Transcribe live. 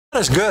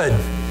Is good.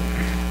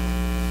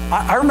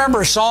 I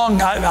remember a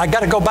song, I got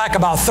to go back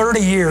about 30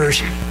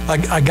 years.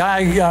 A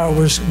guy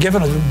was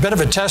given a bit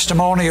of a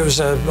testimony. It was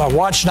a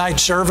watch night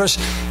service.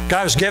 A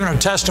guy was giving a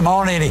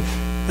testimony, and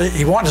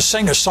he wanted to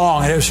sing a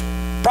song. And it was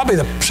probably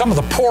some of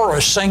the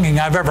poorest singing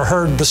I've ever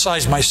heard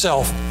besides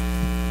myself.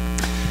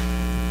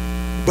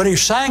 But he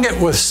sang it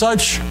with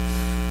such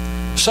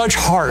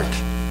heart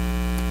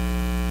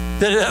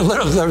that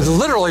there was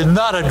literally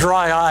not a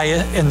dry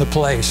eye in the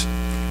place.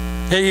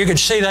 You could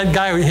see that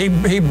guy,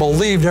 he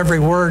believed every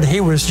word. He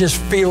was just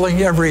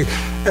feeling every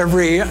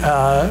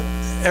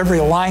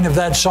line of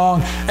that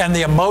song, and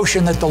the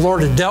emotion that the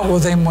Lord had dealt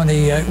with him when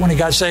he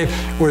got saved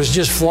was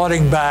just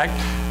flooding back.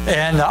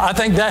 And I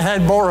think that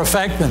had more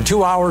effect than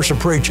 2 hours of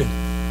preaching.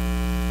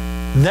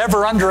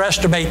 Never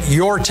underestimate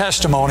your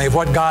testimony of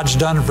what God's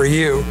done for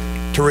you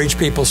to reach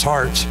people's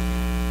hearts,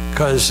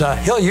 because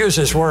He'll use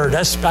His Word.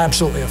 That's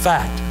absolutely a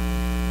fact.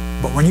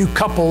 But when you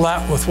couple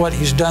that with what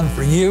He's done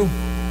for you,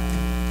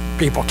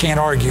 people can't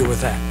argue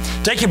with that.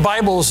 Take your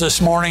Bibles this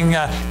morning.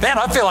 Man,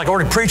 I feel like I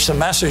already preached the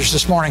message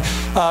this morning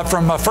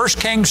from 1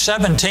 Kings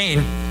 17.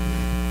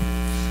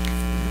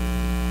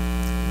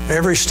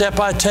 Every step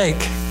I take,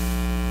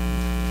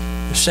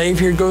 the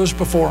Savior goes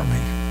before me.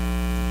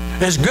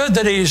 It's good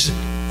that He's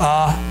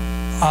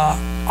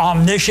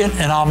omniscient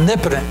and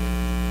omnipotent,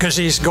 because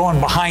He's going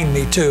behind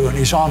me too, and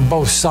He's on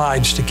both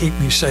sides to keep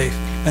me safe,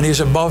 and He's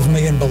above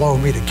me and below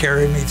me to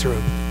carry me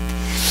through.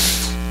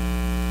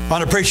 I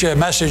want to preach a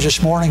message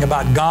this morning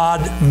about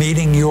God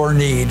meeting your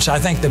needs. I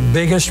think the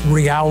biggest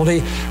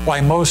reality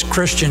why most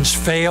Christians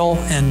fail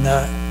in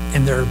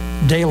their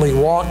daily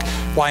walk,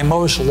 why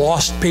most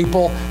lost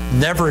people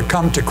never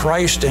come to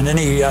Christ in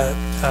any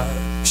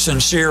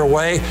sincere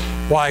way,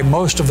 why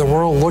most of the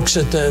world looks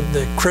at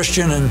the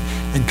Christian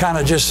and kind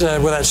of just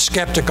with that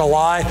skeptical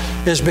eye,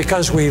 is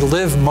because we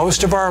live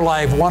most of our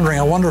life wondering,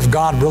 I wonder if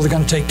God really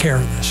going to take care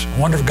of this. I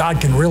wonder if God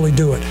can really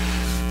do it.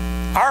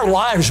 Our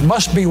lives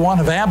must be one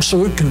of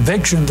absolute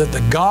conviction that the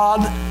God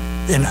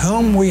in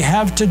whom we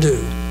have to do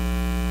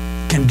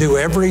can do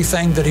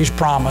everything that He's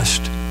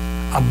promised,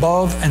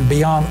 above and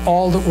beyond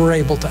all that we're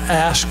able to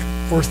ask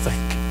or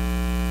think.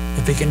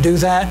 If He can do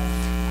that,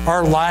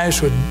 our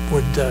lives would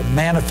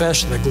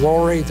manifest the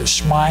glory, the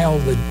smile,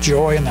 the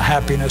joy, and the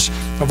happiness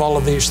of all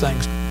of these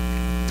things.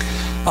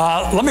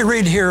 Let me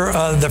read here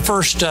the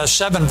first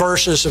 7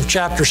 verses of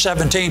chapter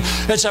 17.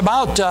 It's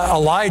about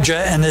Elijah,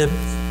 and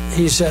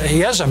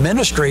he has a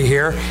ministry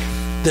here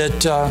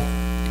that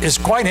is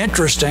quite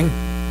interesting.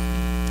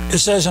 It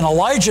says, "And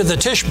Elijah the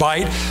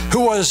Tishbite, who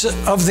was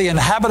of the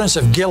inhabitants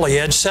of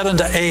Gilead, said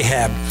unto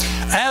Ahab,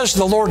 As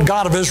the Lord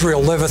God of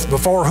Israel liveth,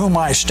 before whom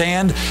I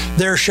stand,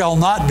 there shall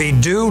not be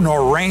dew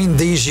nor rain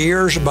these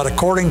years, but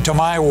according to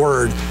my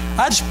word."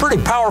 That's a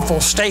pretty powerful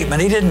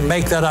statement. He didn't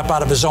make that up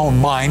out of his own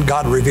mind.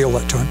 God revealed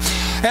it to him.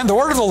 "And the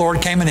word of the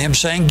Lord came unto him,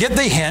 saying, Get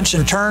thee hence,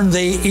 and turn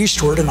thee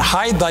eastward, and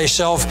hide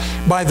thyself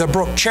by the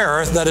brook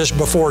Cherith, that is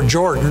before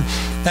Jordan.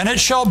 And it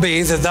shall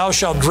be that thou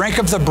shalt drink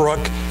of the brook,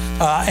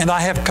 and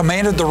I have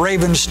commanded the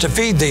ravens to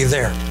feed thee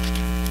there."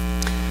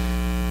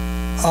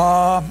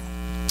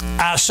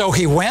 So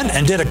he went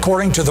and did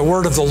according to the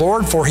word of the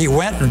Lord, for he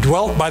went and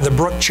dwelt by the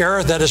brook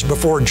Cherith, that is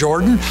before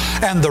Jordan.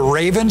 And the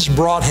ravens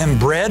brought him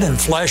bread and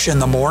flesh in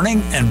the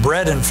morning, and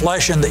bread and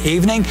flesh in the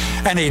evening,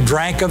 and he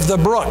drank of the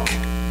brook.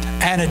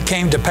 And it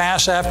came to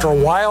pass after a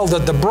while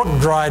that the brook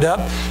dried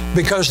up,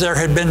 because there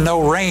had been no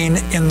rain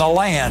in the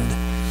land.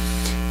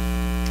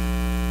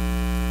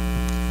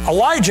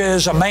 Elijah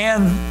is a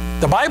man,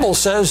 the Bible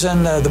says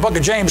in the book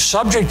of James,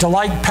 subject to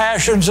like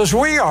passions as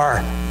we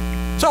are.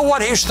 So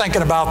what he's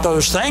thinking about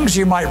those things,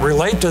 you might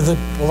relate to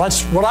well,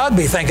 that's what I'd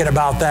be thinking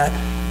about that.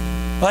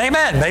 Well,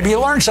 amen. Maybe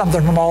you learn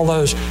something from all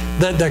those.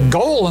 The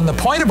goal and the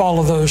point of all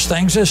of those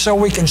things is so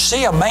we can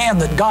see a man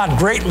that God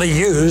greatly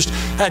used,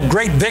 had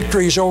great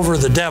victories over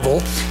the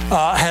devil,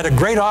 had a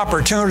great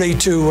opportunity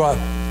to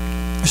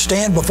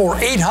stand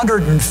before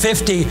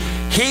 850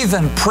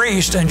 heathen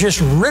priests and just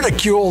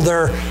ridicule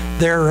their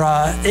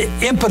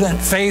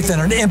impotent faith in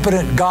an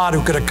impotent God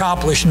who could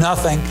accomplish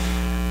nothing,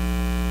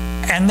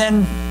 and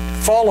then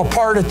fall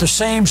apart at the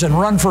seams and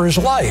run for his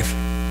life.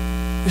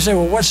 You say,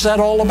 well, what's that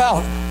all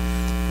about?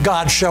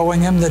 God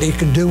showing him that he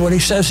can do what he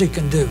says he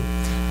can do.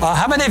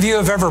 How many of you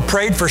have ever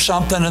prayed for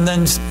something and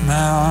then,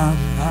 I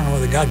don't know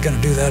whether God's going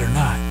to do that or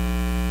not?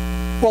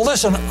 Well,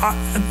 listen,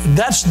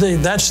 that's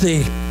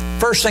the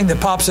first thing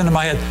that pops into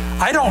my head.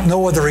 I don't know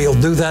whether He'll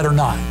do that or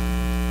not.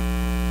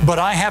 But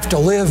I have to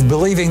live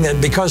believing that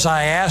because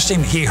I asked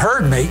Him, He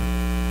heard me.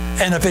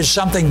 And if it's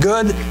something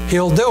good,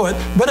 He'll do it.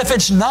 But if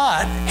it's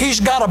not, He's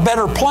got a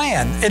better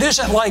plan. It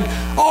isn't like,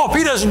 oh, if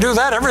He doesn't do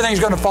that,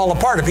 everything's going to fall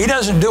apart. If He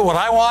doesn't do what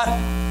I want,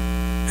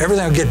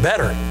 everything will get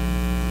better.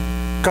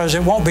 Because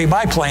it won't be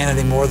my plan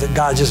anymore that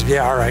God just,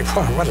 yeah, all right,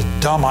 what a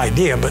dumb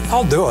idea, but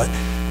I'll do it.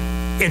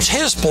 It's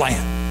His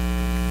plan.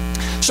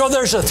 So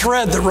there's a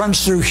thread that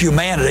runs through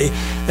humanity,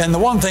 and the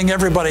one thing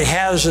everybody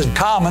has in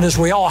common is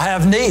we all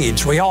have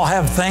needs. We all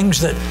have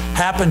things that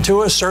happen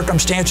to us,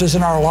 circumstances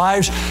in our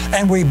lives,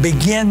 and we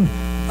begin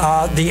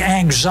the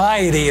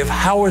anxiety of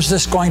how is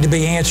this going to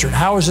be answered?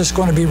 How is this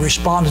going to be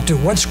responded to?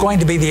 What's going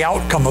to be the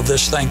outcome of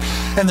this thing?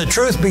 And the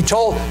truth be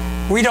told,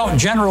 we don't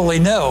generally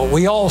know.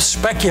 We all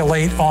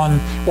speculate on,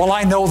 well,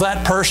 I know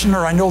that person,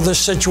 or I know this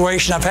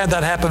situation. I've had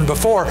that happen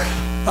before.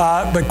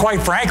 But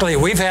quite frankly,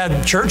 we've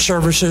had church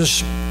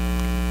services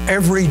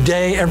every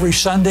day, every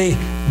Sunday,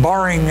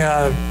 barring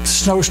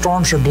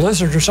snowstorms or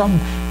blizzards or something,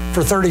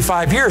 for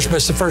 35 years, but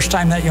it's the first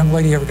time that young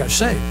lady ever got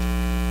saved.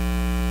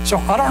 So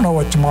I don't know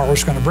what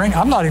tomorrow's going to bring.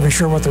 I'm not even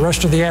sure what the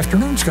rest of the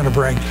afternoon's going to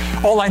bring.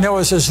 All I know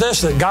is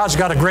this, that God's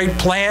got a great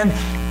plan.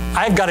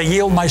 I've got to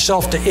yield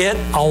myself to it,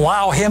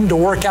 allow Him to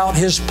work out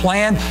His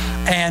plan,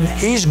 and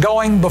He's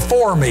going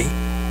before me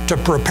to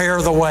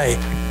prepare the way.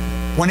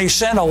 When He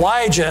sent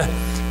Elijah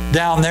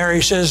down there,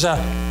 He says,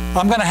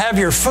 I'm going to have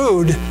your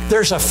food.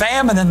 There's a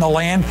famine in the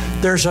land.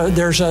 There's a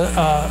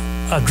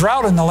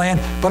drought in the land,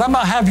 but I'm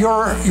going to have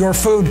your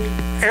food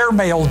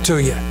airmailed to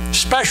you.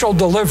 Special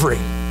delivery.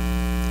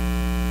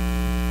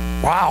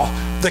 Wow.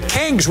 The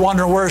king's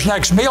wondering where his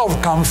next meal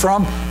comes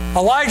from.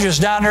 Elijah's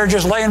down there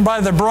just laying by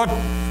the brook,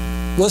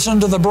 listening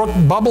to the brook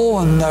bubble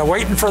and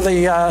waiting for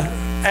the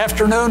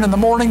afternoon and the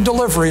morning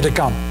delivery to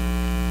come.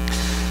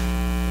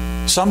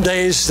 Some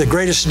days the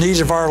greatest needs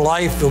of our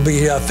life will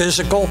be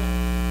physical.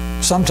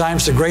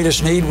 Sometimes the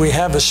greatest need we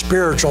have is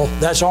spiritual.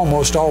 That's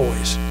almost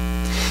always.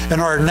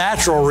 And our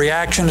natural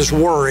reaction is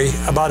worry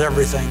about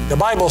everything. The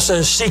Bible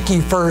says, seek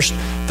ye first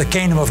the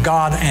kingdom of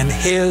God and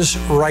His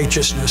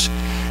righteousness.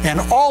 And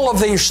all of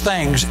these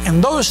things,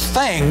 and those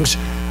things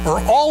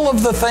are all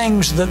of the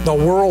things that the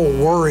world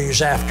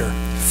worries after.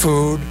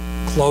 Food,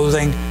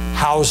 clothing,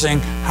 housing,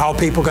 how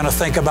people are going to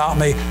think about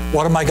me,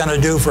 what am I going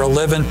to do for a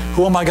living,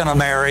 who am I going to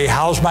marry,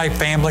 how's my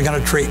family going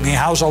to treat me,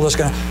 how's all this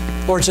going to...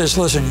 The Lord says,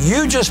 listen,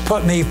 you just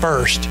put me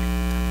first.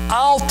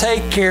 I'll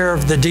take care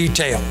of the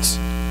details.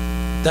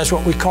 That's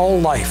what we call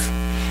life.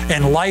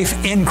 And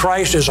life in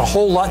Christ is a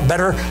whole lot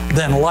better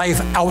than life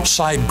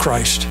outside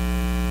Christ.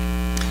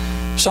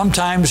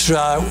 Sometimes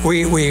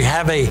we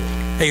have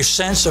a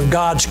sense of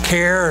God's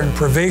care and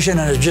provision,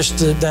 and it's just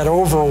that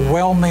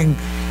overwhelming,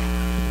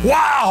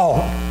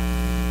 wow!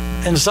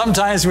 And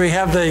sometimes we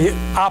have the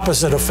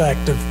opposite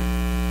effect of,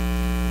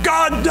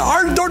 God,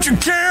 don't you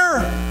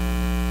care?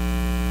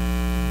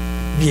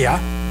 Yeah.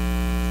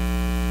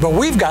 But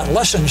we've got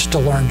lessons to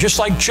learn, just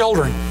like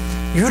children.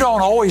 You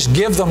don't always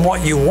give them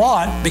what you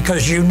want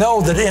because you know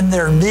that in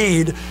their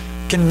need,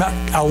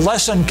 a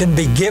lesson can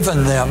be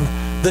given them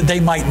that they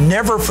might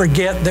never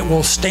forget, that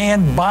will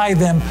stand by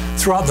them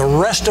throughout the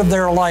rest of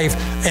their life.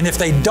 And if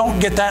they don't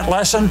get that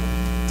lesson,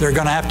 they're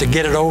going to have to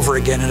get it over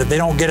again. And if they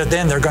don't get it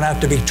then, they're going to have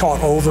to be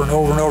taught over and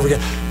over and over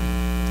again.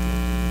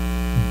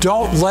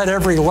 Don't let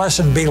every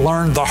lesson be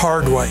learned the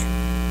hard way.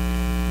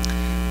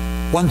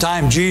 One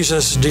time,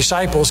 Jesus'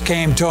 disciples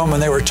came to Him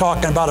and they were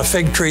talking about a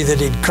fig tree that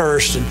He'd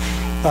cursed. And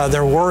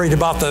they're worried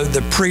about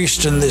the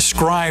priests and the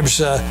scribes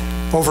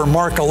over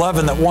Mark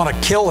 11 that want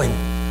to kill Him.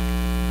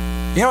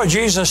 You know what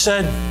Jesus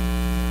said?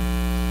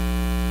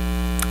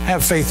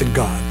 Have faith in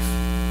God.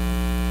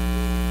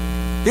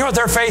 You know what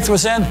their faith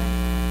was in?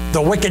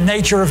 The wicked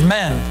nature of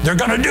men. They're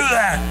going to do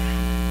that.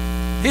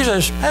 He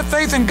says, have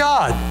faith in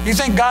God. You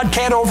think God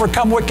can't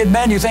overcome wicked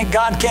men? You think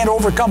God can't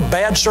overcome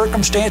bad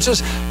circumstances?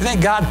 You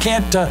think God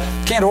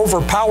can't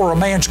overpower a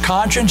man's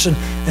conscience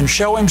and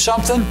show him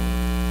something?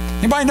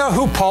 Anybody know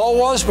who Paul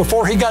was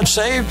before he got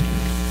saved?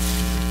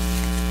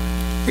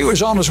 He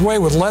was on his way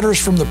with letters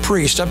from the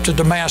priest up to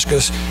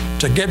Damascus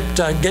to get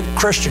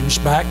Christians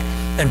back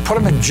and put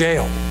them in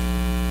jail.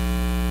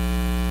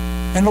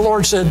 And the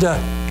Lord said,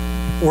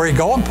 where are you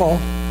going, Paul?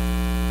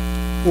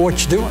 Well,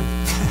 what you doing?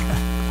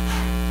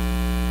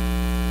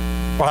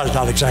 Well, that's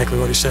not exactly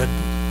what he said.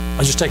 I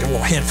was just taking a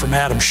little hint from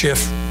Adam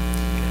Schiff,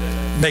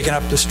 making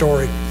up the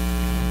story.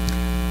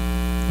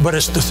 But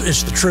it's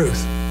the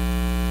truth.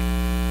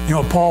 You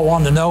know what Paul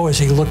wanted to know as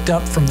he looked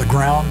up from the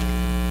ground?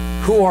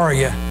 Who are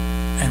you,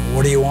 and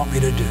what do you want me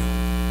to do?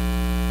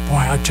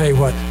 Boy, I tell you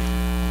what,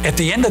 at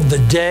the end of the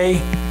day,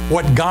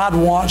 what God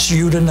wants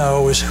you to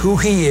know is who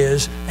He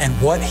is and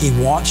what He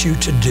wants you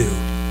to do.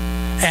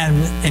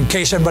 And in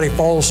case everybody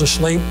falls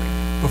asleep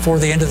before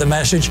the end of the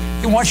message,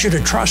 He wants you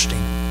to trust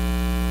Him.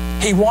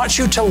 He wants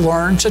you to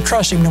learn to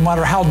trust Him no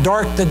matter how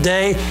dark the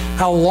day,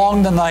 how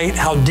long the night,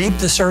 how deep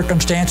the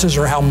circumstances,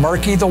 or how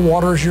murky the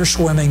waters you're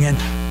swimming in.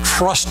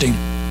 Trust Him,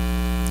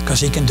 because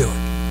He can do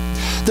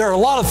it. There are a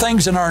lot of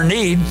things in our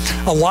need.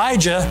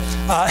 Elijah,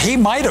 he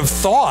might have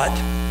thought,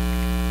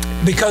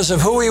 because of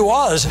who he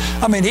was.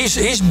 I mean,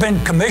 he's been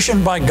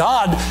commissioned by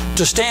God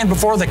to stand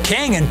before the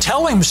king and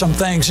tell him some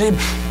things.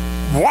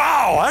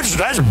 Wow,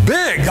 that's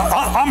big.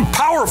 I'm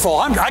powerful.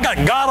 I got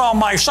God on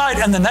my side.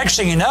 And the next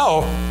thing you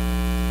know,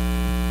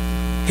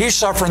 he's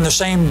suffering the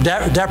same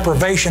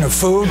deprivation of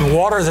food and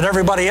water that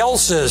everybody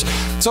else is.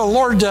 So the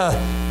Lord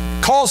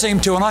calls him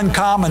to an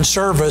uncommon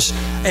service.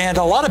 And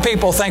a lot of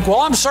people think,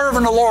 well, I'm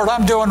serving the Lord.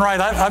 I'm doing right.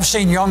 I've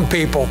seen young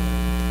people.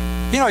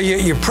 You know,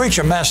 you preach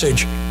a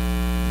message.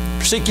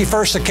 Seek ye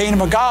first the kingdom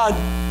of God.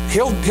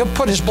 He'll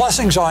put His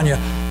blessings on you.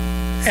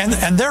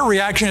 And their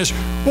reaction is,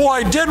 well,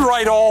 I did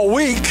right all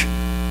week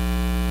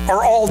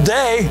or all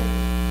day.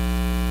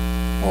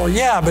 Well,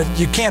 yeah, but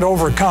you can't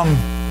overcome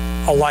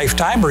a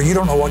lifetime, or you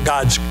don't know what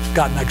God's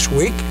got next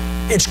week.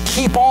 It's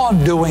keep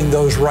on doing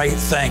those right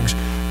things.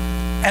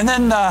 And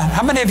then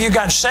how many of you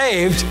got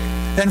saved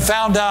and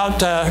found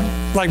out,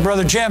 like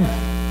Brother Jim,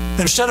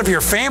 instead of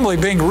your family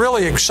being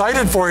really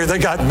excited for you, they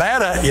got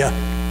mad at you?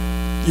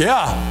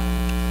 Yeah.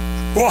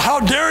 Well, how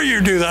dare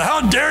you do that?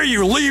 How dare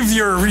you leave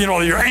your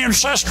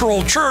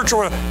ancestral church?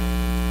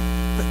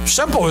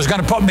 Simple, it was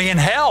going to put me in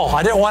hell.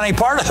 I didn't want any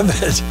part of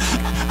it.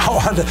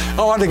 I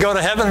wanted to go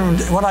to heaven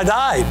when I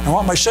died. I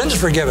want my sins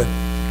forgiven.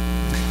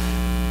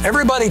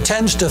 Everybody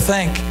tends to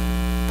think,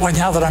 boy,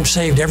 now that I'm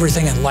saved,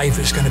 everything in life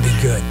is going to be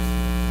good.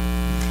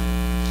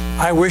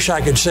 I wish I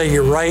could say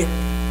you're right.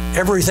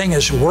 Everything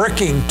is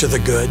working to the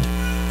good.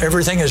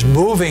 Everything is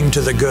moving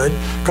to the good,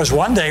 because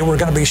one day we're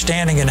going to be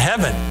standing in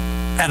heaven,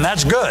 and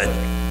that's good.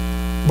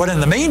 But in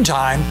the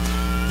meantime,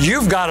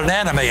 you've got an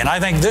enemy, and I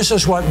think this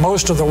is what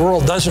most of the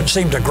world doesn't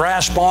seem to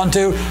grasp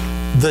onto.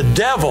 The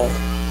devil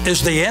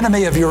is the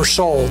enemy of your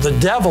soul. The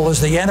devil is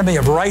the enemy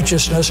of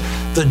righteousness.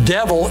 The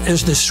devil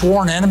is the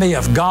sworn enemy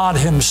of God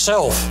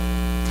Himself.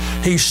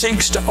 He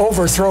seeks to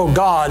overthrow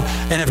God,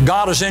 and if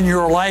God is in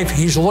your life,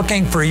 He's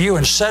looking for you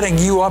and setting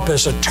you up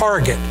as a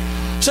target.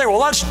 Say,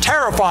 well, that's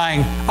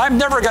terrifying. I'm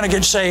never going to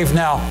get saved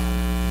now.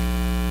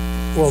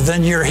 Well,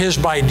 then you're His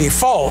by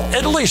default.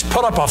 At least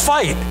put up a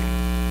fight.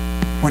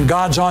 When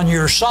God's on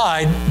your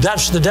side,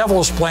 that's the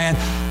devil's plan.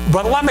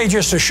 But let me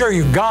just assure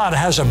you, God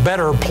has a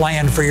better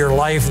plan for your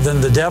life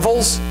than the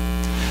devil's.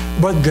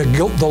 But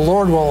the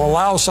Lord will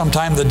allow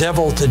sometime the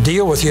devil to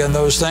deal with you in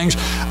those things.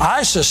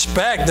 I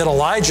suspect that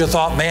Elijah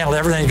thought, man,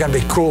 everything's going to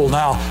be cool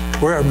now.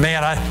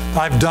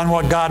 I've done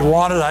what God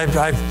wanted.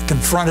 I've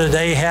confronted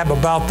Ahab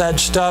about that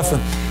stuff.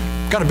 And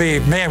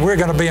we're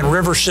going to be in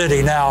River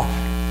City now.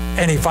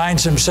 And he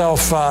finds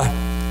himself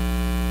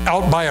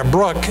out by a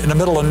brook in the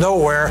middle of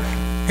nowhere.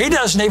 He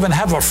doesn't even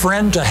have a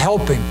friend to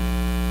help him.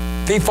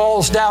 If he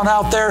falls down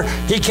out there,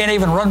 he can't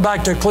even run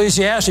back to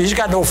Ecclesiastes. He's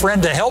got no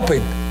friend to help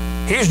him.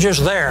 He's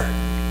just there,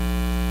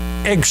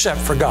 except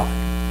for God.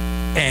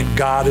 And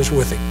God is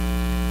with him.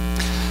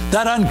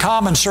 That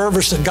uncommon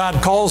service that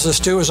God calls us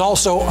to is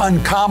also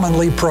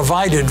uncommonly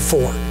provided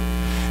for.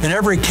 In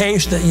every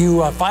case that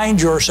you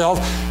find yourself,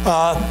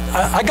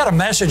 I got a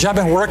message I've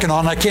been working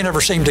on. I can't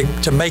ever seem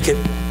to make it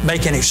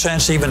make any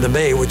sense even to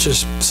me, which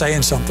is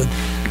saying something.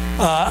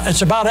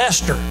 It's about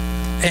Esther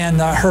and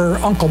her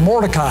uncle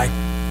Mordecai.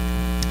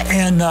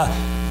 And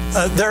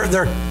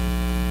their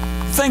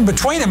thing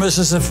between them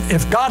is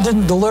if God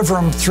didn't deliver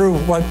them through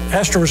what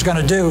Esther was going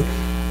to do,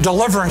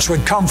 deliverance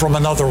would come from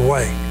another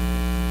way.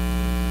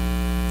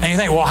 And you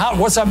think, well,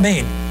 what's that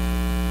mean?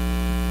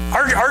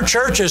 Our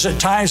church has at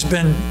times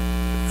been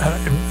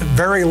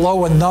very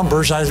low in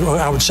numbers.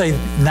 I would say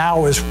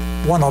now is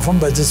one of them,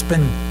 but it's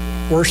been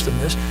worse than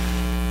this.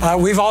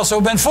 We've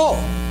also been full.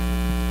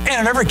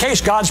 And in every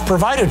case, God's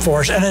provided for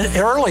us. And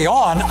early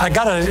on, I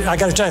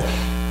gotta tell you,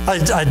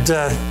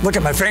 I'd look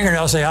at my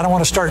fingernails and say, I don't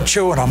want to start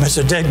chewing them. It's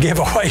a dead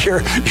giveaway.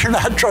 You're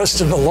not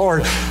trusting the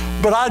Lord.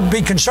 But I'd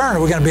be concerned,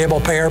 are we going to be able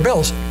to pay our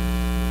bills?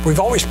 We've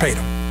always paid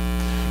them.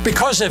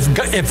 Because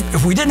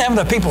if we didn't have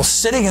enough people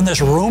sitting in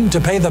this room to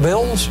pay the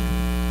bills,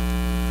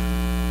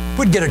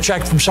 we'd get a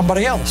check from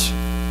somebody else.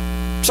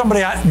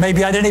 Somebody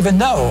maybe I didn't even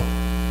know.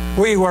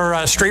 We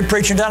were street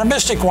preaching down in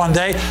Mystic one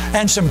day,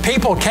 and some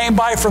people came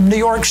by from New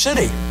York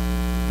City.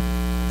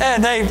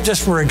 And they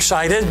just were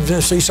excited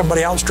to see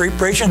somebody out street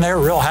preaching. They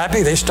were real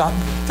happy. They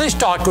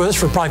talked with us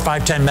for probably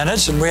 5-10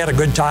 minutes, and we had a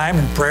good time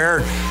in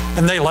prayer,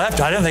 and they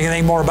left. I didn't think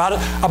anything more about it.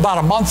 About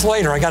a month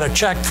later, I got a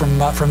check from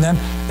them.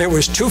 It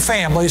was two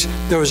families.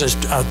 There was a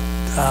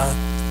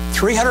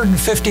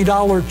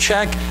 $350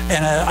 check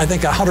and I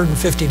think a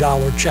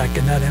 $150 check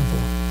in that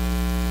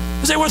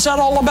envelope. I say, what's that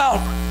all about?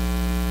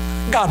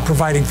 God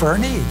providing for our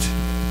needs.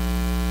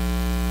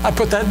 I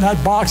put that in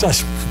that box.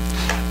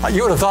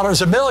 You would have thought it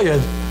was $1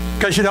 million.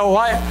 Because you know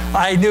why?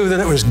 I knew that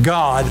it was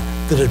God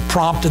that had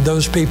prompted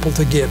those people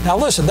to give. Now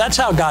listen, that's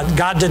how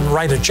God didn't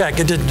write a check.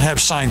 It didn't have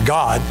signed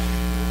God.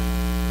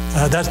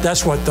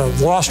 That's what the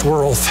lost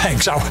world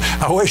thinks.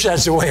 I wish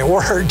that's the way it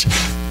worked.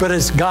 But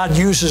it's God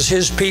uses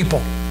His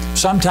people.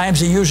 Sometimes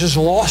He uses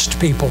lost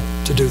people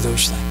to do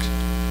those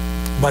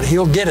things. But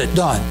He'll get it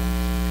done.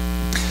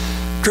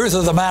 Truth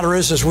of the matter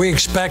is we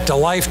expect a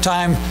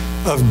lifetime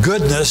of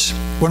goodness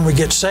when we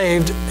get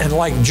saved. And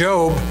like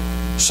Job,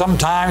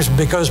 sometimes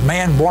because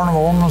man born of a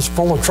woman is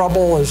full of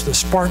trouble, as the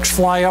sparks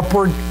fly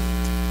upward,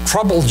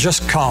 trouble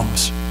just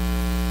comes.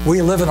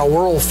 We live in a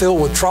world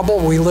filled with trouble.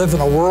 We live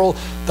in a world,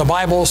 the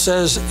Bible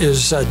says,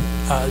 is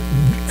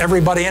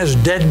everybody is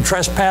dead in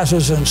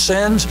trespasses and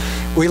sins.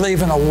 We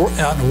live in a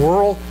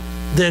world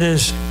that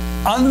is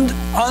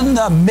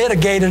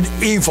unmitigated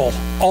evil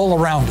all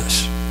around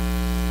us.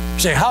 You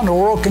say, how in the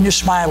world can you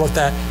smile at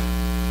that?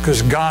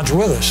 Because God's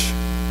with us.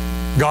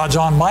 God's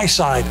on my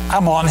side.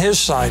 I'm on His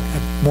side.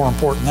 More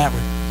important that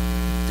way.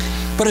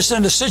 But it's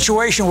in a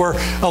situation where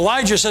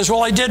Elijah says,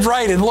 well, I did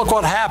right, and look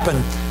what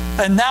happened.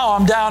 And now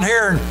I'm down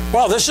here and,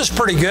 well, this is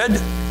pretty good.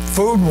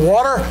 Food and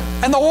water,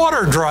 and the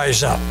water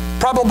dries up.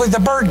 Probably the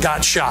bird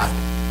got shot.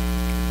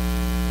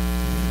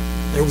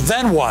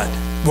 Then what?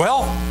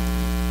 Well,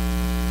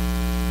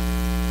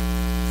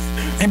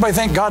 anybody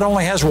think God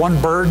only has one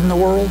bird in the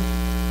world?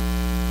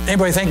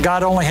 Anybody think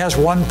God only has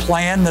one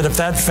plan, that if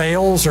that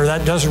fails or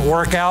that doesn't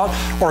work out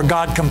or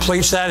God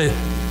completes that,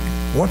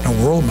 what in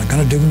the world am I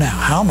going to do now?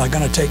 How am I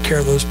going to take care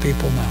of those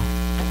people now?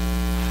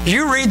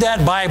 You read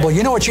that Bible,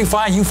 you know what you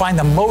find? You find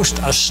the most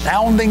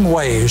astounding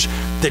ways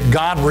that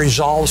God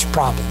resolves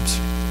problems.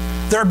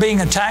 They're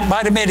being attacked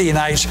by the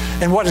Midianites,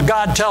 and what does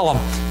God tell them?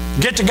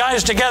 Get the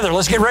guys together,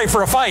 let's get ready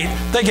for a fight.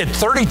 They get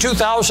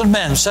 32,000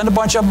 men, send a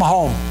bunch of them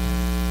home.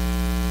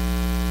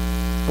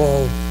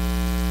 Well,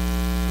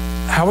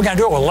 how are we going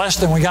to do it with less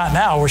than we got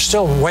now? We're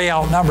still way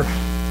outnumbered.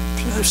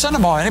 Send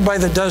them home. Anybody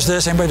that does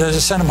this, anybody that does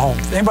this, send them home.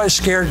 Anybody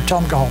scared, tell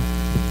them to go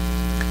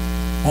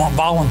home. I want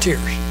volunteers.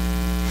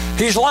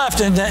 He's left,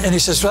 and he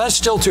says, well, that's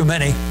still too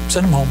many.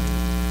 Send them home.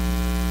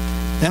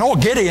 And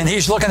old Gideon,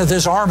 he's looking at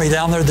this army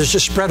down there that's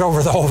just spread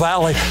over the whole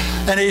valley.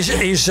 And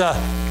he's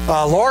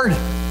Lord,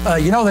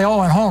 you know they all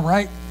went home,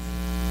 right?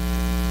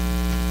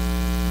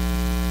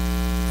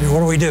 What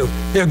do we do?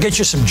 He'll get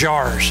you some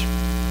jars.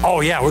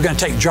 Oh, yeah, we're going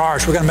to take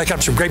jars. We're going to make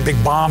up some great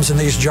big bombs in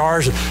these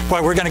jars.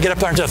 Boy, we're going to get up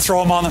there and just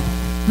throw them on them.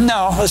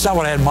 No, that's not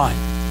what I had in mind.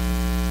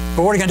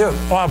 But what are you going to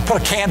do? Well, I'll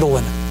put a candle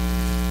in it.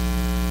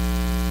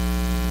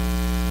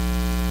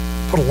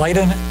 Put a light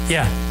in it?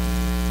 Yeah.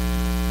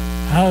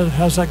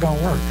 How's that going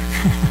to work?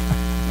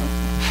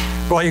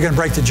 Well, you're going to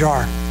break the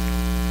jar.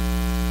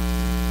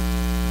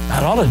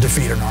 That ought to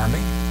defeat an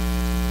army.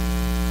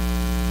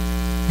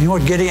 You know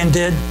what Gideon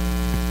did?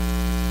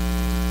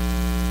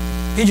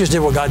 He just did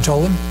what God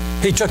told him.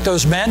 He took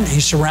those men, he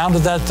surrounded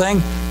that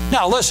thing.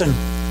 Now listen,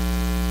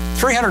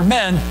 300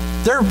 men,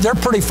 they're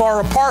pretty far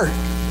apart.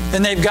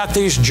 And they've got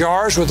these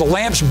jars with the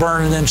lamps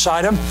burning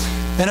inside them.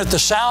 And at the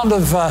sound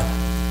of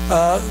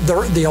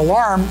the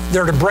alarm,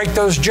 they're to break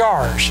those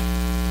jars.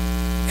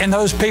 And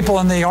those people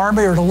in the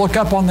army are to look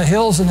up on the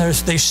hills and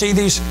they see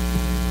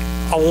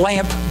a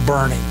lamp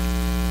burning.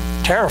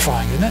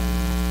 Terrifying, isn't it?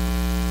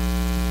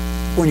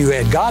 When you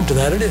add God to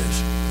that, it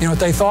is. You know what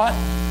they thought?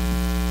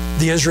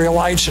 The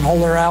Israelites and all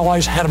their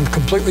allies had them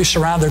completely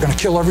surrounded. They're going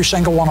to kill every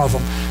single one of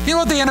them. You know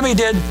what the enemy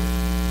did?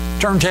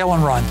 Turn tail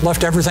and run.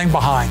 Left everything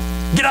behind.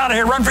 Get out of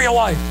here. Run for your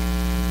life.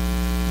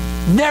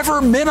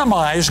 Never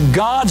minimize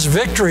God's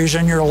victories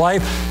in your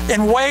life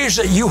in ways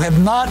that you have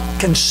not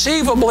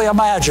conceivably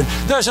imagined.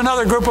 There's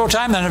another group of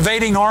time, an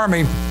invading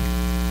army,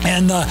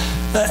 and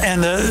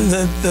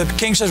the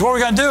king says, what are we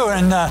going to do?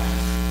 And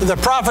the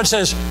prophet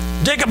says,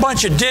 dig a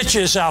bunch of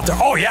ditches out there.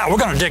 Oh, yeah, we're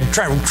going to dig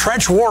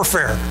trench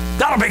warfare.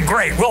 That'll be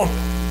great. Well,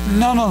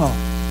 no.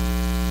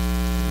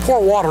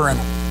 Pour water in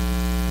them.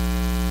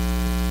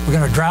 We're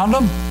going to drown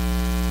them?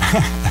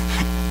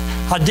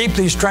 How deep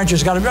these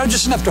trenches got to be?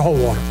 Just enough to hold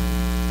water.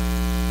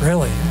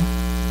 Really?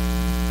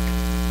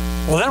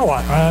 Well, then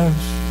what?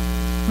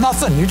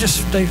 Nothing. You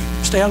just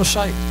stay out of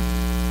sight.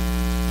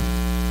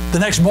 The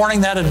next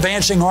morning, that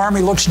advancing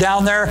army looks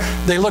down there.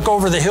 They look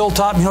over the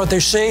hilltop. You know what they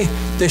see?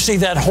 They see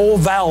that whole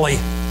valley.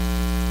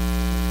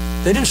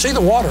 They didn't see the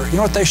water. You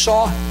know what they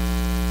saw?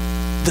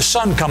 The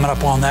sun coming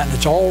up on that, and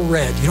it's all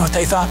red. You know what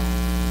they thought?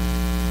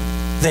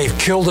 They've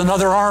killed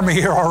another army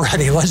here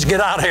already. Let's get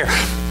out of here.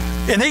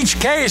 In each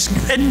case,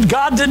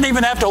 God didn't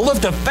even have to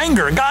lift a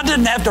finger. God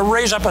didn't have to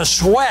raise up a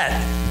sweat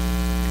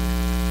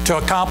to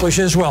accomplish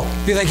His will.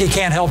 You think He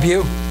can't help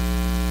you?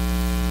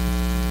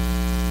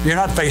 You're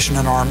not facing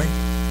an army.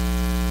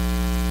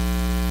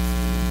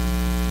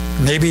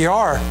 Maybe you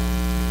are,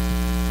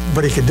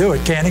 but He could do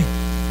it, can't He?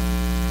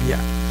 Yeah.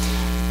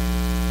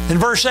 In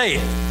verse 8,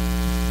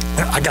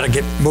 I got to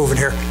get moving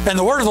here. And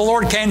the word of the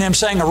Lord came to him,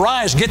 saying,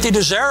 Arise, get thee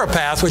to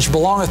Zarephath, which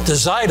belongeth to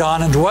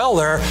Zidon, and dwell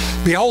there.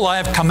 Behold, I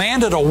have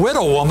commanded a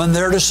widow woman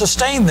there to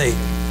sustain thee.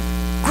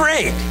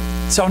 Great.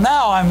 So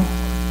now I'm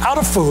out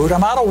of food.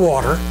 I'm out of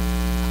water.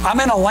 I'm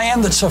in a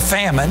land that's a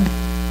famine.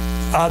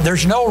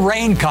 There's no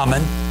rain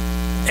coming.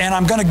 And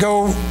I'm going to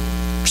go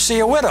see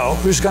a widow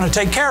who's going to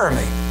take care of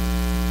me.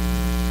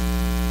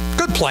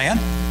 Good plan.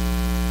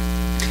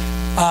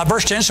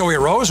 Verse 10, so he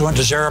arose, went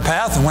to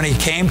Zarephath, and when he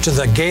came to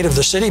the gate of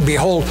the city,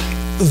 behold,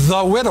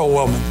 the widow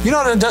woman. You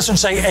know, it doesn't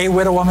say a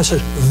widow woman, it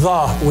says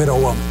the widow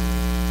woman.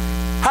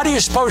 How do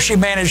you suppose she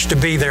managed to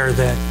be there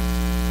then?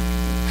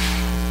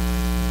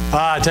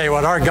 I tell you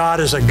what, our God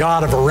is a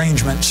God of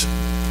arrangements.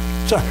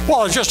 So,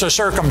 well, it's just a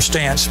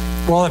circumstance.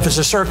 Well, if it's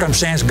a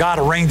circumstance, God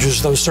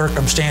arranges those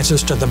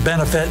circumstances to the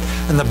benefit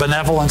and the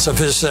benevolence of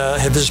His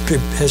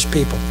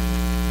people.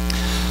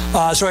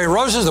 So he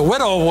arose as the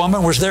widow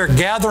woman was there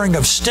gathering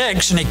of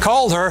sticks, and he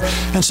called her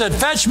and said,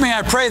 Fetch me,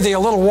 I pray thee, a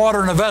little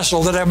water in a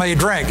vessel that I may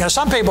drink. Now,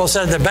 some people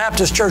said the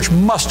Baptist church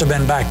must have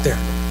been back there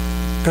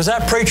because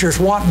that preacher's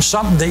wanting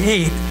something to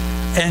eat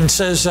and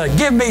says,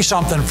 give me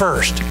something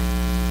first.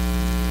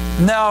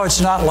 No,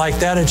 it's not like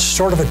that. It's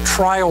sort of a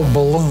trial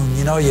balloon.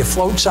 You know, you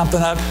float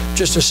something up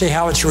just to see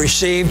how it's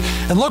received.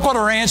 And look what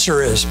her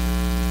answer is.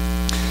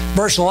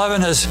 Verse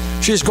 11 is,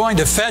 she's going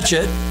to fetch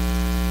it.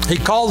 he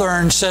called her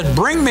and said,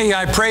 "Bring me,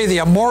 I pray thee,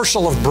 a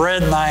morsel of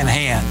bread in thine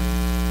hand."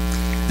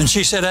 And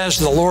she said, "As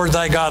the Lord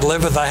thy God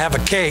liveth, I have a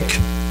cake,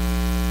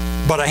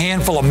 but a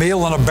handful of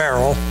meal in a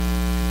barrel.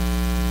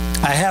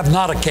 I have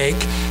not a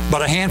cake,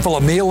 but a handful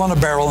of meal in a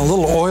barrel, and a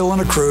little oil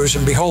in a cruse.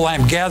 And behold, I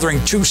am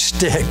gathering 2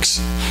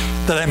 sticks,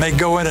 that I may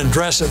go in and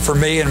dress it for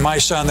me and my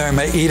son, that I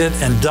may eat it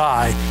and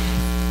die."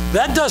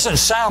 That doesn't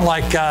sound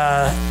like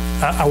a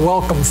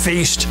welcome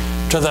feast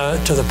to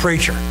the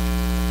preacher.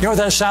 You know what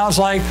that sounds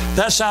like?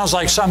 That sounds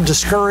like some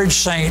discouraged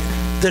saint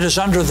that is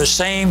under the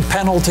same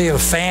penalty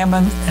of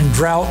famine and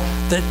drought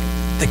that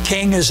the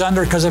king is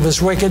under because of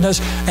his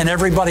wickedness, and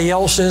everybody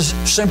else is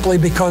simply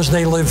because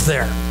they live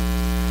there.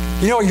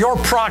 You know, your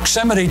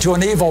proximity to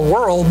an evil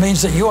world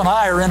means that you and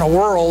I are in a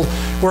world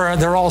where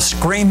they're all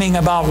screaming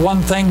about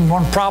one thing,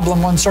 one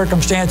problem, one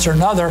circumstance or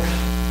another.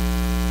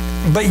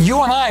 But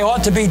you and I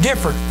ought to be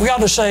different. We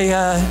ought to say,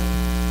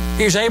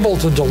 He's able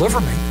to deliver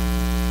me.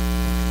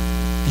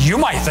 You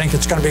might think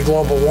it's going to be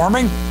global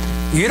warming.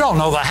 You don't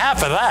know the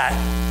half of that.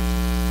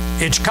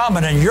 It's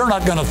coming, and you're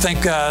not going to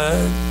think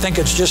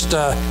it's just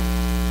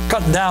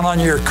cutting down on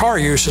your car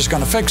use is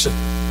going to fix it.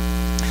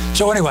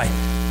 So anyway,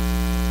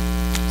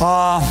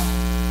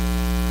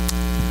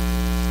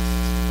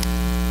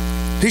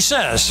 he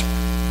says,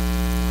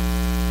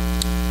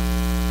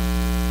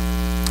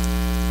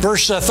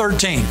 verse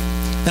 13,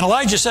 and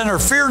Elijah said to her,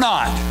 "Fear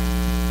not."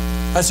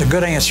 That's a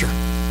good answer.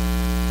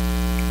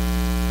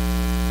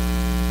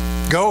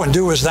 "Go and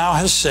do as thou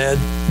hast said,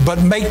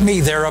 but make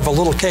me thereof a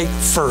little cake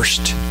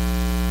first,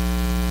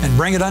 and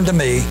bring it unto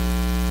me."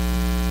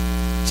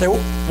 Say,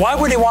 why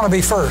would he want to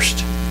be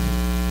first?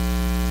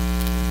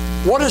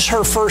 What is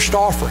her first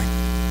offering?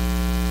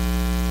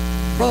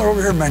 Brother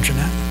over here mentioned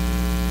that.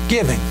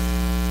 Giving.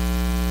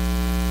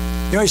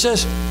 You know, he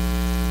says,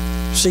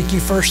 "Seek ye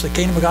first the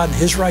kingdom of God and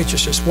His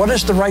righteousness." What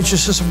is the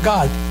righteousness of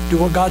God? Do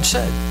what God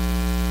said.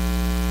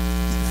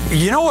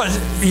 You know what?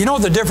 You know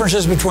what the difference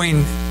is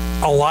between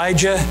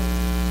Elijah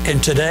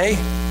and today?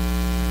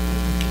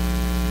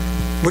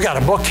 We got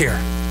a book here.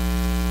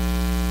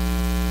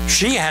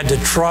 She had to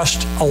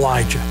trust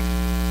Elijah.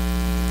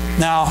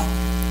 Now,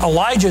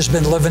 Elijah's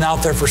been living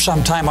out there for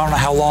some time, I don't know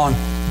how long,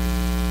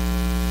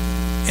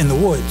 in the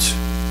woods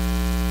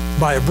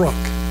by a brook.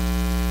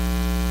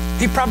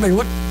 He probably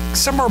looked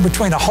somewhere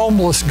between a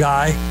homeless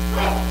guy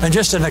and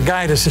just a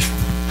guy that says,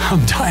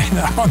 "I'm dying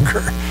of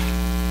hunger."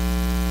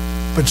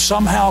 But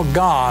somehow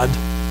God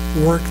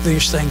worked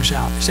these things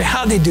out. You say,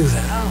 how did He do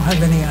that? I don't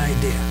have any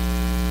idea.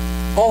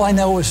 All I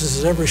know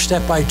is every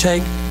step I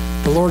take,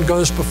 the Lord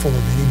goes before me.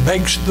 He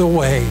makes the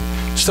way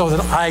so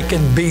that I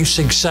can be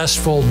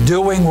successful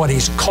doing what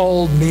He's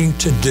called me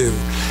to do.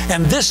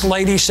 And this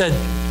lady said,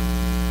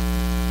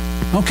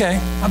 "Okay,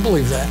 I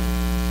believe that."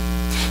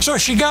 So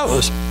she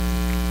goes.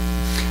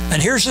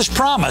 And here's this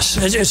promise.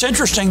 It's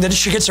interesting that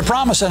she gets a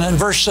promise in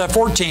verse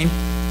 14.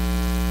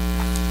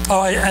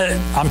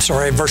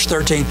 Verse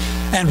 13.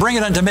 "And bring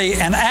it unto me,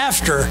 and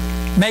after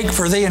make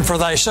for thee and for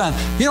thy son."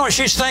 You know what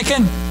she's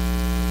thinking?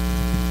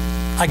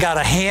 I got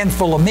a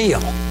handful of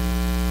meal,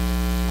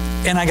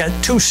 and I got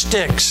 2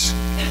 sticks.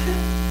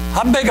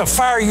 How big a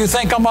fire you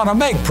think I'm going to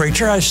make,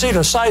 preacher? I see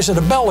the size of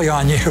the belly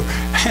on you.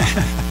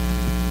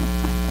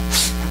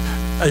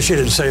 She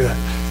didn't say that.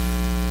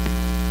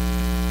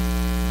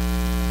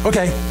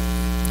 Okay,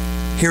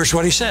 here's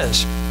what he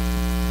says.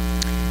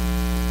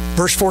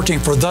 Verse 14,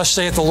 "For thus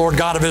saith the Lord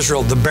God of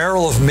Israel, the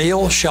barrel of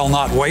meal shall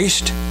not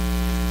waste,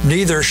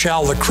 neither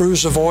shall the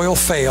cruse of oil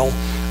fail,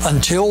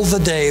 until the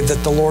day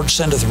that the Lord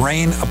sendeth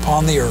rain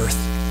upon the earth."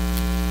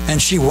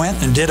 And she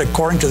went and did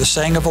according to the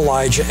saying of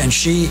Elijah, and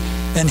she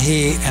and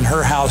he and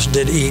her house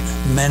did eat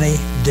many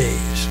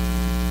days.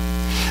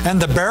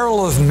 And the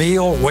barrel of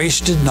meal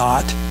wasted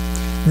not,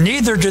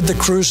 neither did the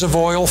cruse of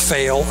oil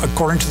fail,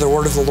 according to the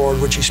word of the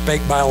Lord which He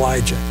spake by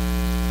Elijah.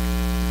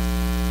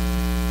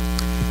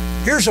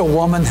 Here's a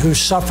woman who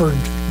suffered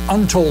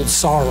untold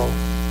sorrow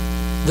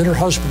that her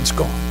husband's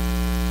gone.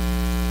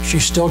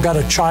 She's still got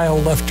a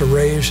child left to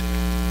raise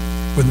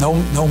with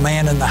no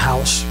man in the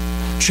house.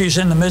 She's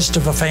in the midst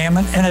of a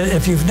famine. And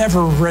if you've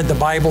never read the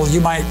Bible,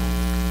 you might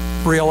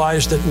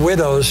realize that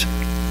widows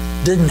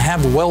didn't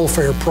have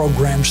welfare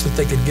programs that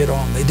they could get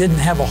on. They didn't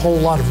have a whole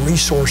lot of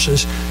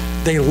resources.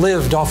 They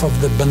lived off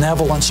of the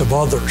benevolence of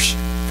others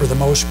for the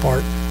most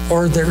part,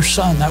 or their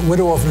son. That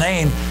widow of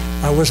Nain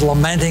was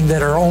lamenting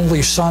that her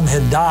only son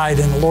had died,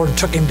 and the Lord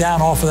took him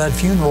down off of that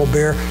funeral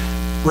bier,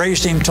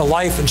 raised him to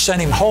life, and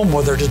sent him home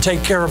with her to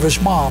take care of his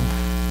mom.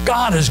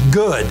 God is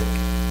good.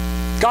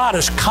 God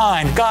is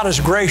kind. God is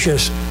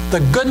gracious.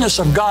 The goodness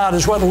of God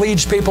is what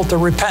leads people to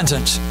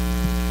repentance.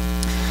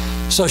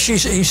 So he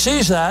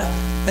sees that,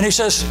 and he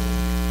says,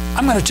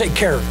 I'm going to take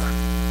care of her.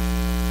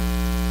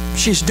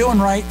 She's doing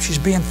right. She's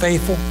being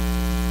faithful.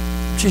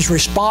 She's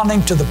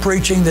responding to the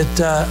preaching that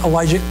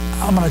Elijah,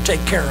 I'm going to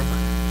take care of her.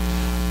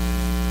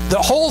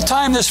 The whole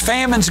time this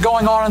famine's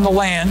going on in the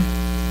land,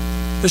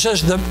 it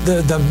says the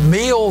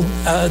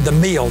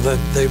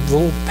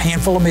little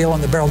handful of meal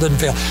in the barrel didn't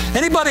fail.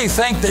 Anybody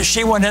think that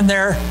she went in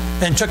there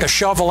and took a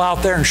shovel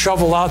out there and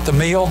shoveled out the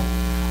meal?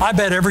 I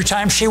bet every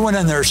time she went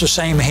in there, it's the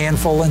same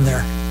handful in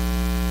there.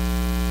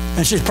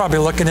 And she's probably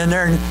looking in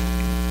there and,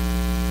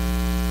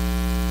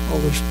 well,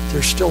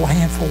 there's still a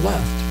handful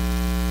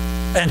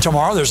left. And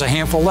tomorrow there's a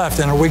handful left.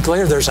 And a week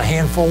later, there's a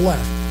handful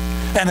left.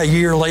 And a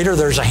year later,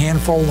 there's a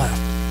handful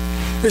left.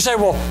 You say,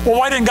 well,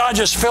 why didn't God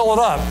just fill it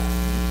up?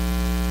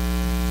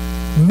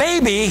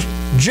 Maybe,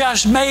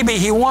 just maybe,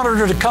 He wanted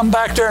her to come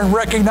back there and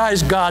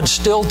recognize God's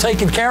still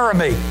taking care of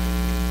me.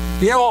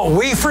 You know what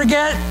we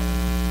forget?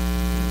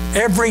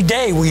 Every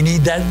day we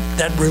need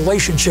that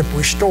relationship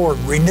restored,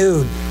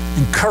 renewed,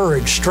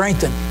 encouraged,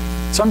 strengthened.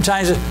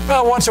 Sometimes,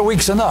 well, once a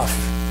week's enough.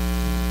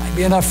 Might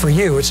be enough for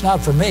you. It's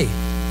not for me.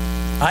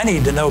 I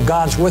need to know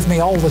God's with me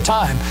all the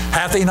time.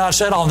 Hath He not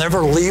said, I'll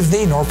never leave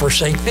thee nor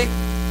forsake thee?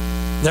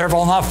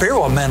 Therefore, I'll not fear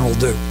what men will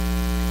do.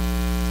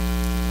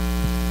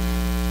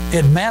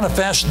 It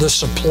manifests the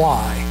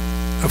supply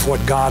of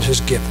what God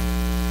has given.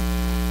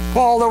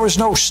 Well, there was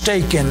no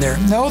stake in there.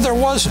 No, there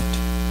wasn't.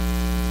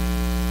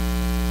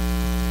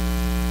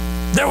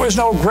 There was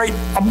no great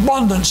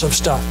abundance of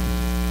stuff.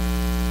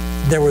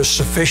 There was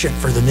sufficient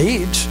for the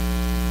needs.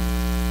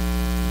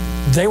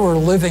 They were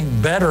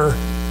living better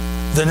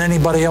than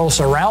anybody else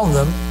around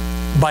them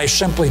by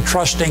simply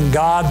trusting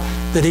God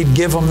that He'd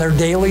give them their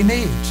daily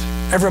needs.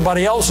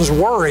 Everybody else is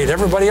worried.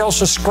 Everybody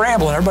else is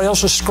scrambling. Everybody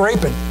else is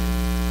scraping.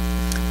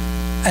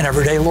 And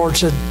every day, Lord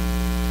said,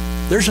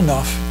 there's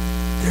enough.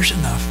 There's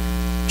enough.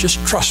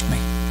 Just trust me.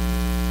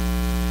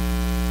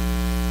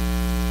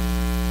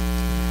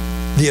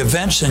 The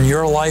events in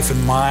your life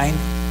and mine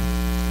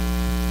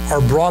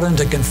are brought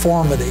into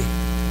conformity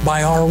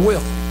by our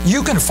will.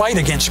 You can fight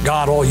against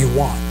God all you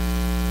want.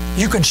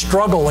 You can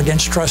struggle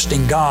against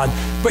trusting God,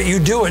 but you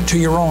do it to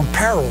your own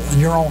peril and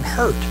your own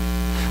hurt.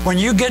 When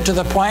you get to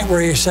the point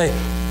where you say,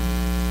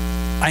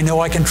 I know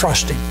I can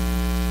trust Him.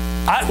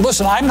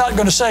 Listen, I'm not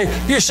going to say,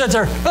 you sit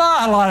there,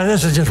 Lonnie,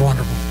 this is just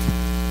wonderful.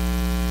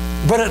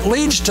 But it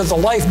leads to the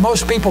life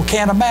most people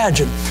can't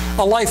imagine.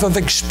 A life of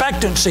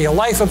expectancy, a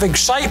life of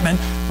excitement,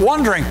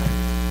 wondering,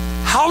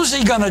 how's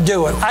He going to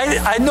do it?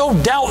 I no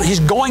doubt He's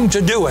going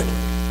to do it.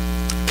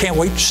 Can't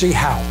wait to see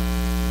how.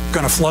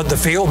 Going to flood the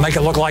field, make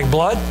it look like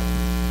blood?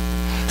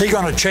 He's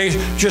going to chase,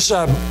 just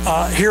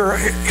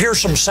hear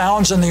some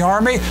sounds in the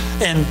army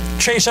and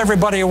chase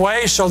everybody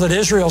away so that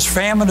Israel's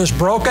famine is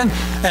broken,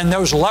 and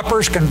those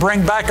lepers can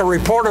bring back a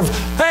report of,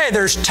 hey,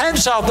 there's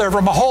tents out there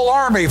from a whole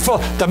army,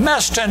 the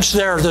mess tents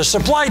there, the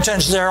supply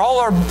tents there,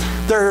 all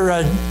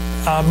their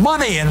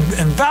money and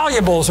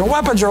valuables and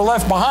weapons are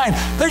left behind.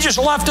 They just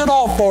left it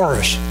all for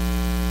us.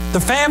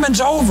 The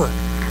famine's over.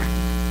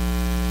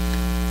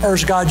 Or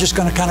is God just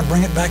going to kind of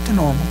bring it back to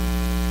normal?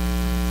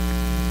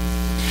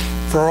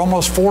 For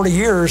almost 40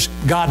 years,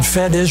 God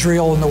fed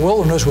Israel in the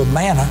wilderness with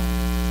manna.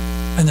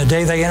 And the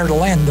day they entered the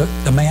land,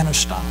 the manna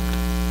stopped.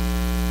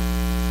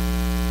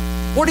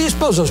 What do you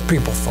suppose those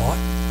people thought?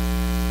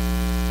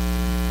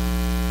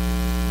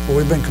 Well,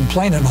 we've been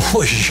complaining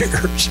all these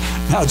years.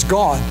 Now it's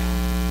gone.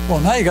 Well,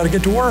 now you got to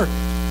get to work.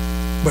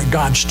 But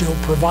God's still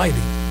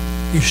providing.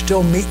 He's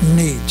still meeting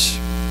needs.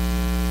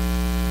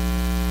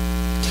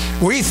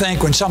 We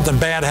think when something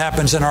bad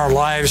happens in our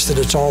lives that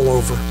it's all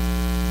over.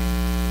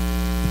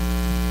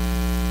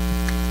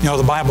 You know,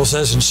 the Bible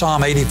says in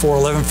Psalm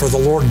 84:11, for the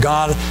Lord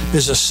God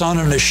is a sun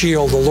and a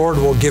shield. The Lord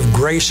will give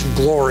grace and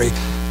glory.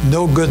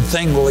 No good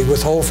thing will He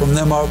withhold from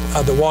them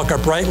that walk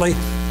uprightly.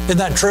 Isn't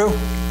that true?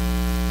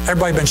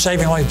 Everybody been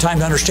saving a long time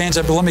to understand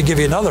that, but let me give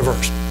you another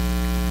verse.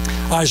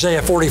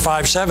 Isaiah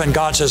 45:7,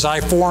 God says,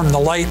 I form the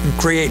light and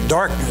create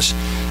darkness.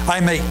 I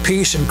make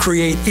peace and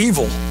create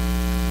evil.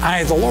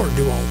 I, the Lord,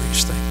 do all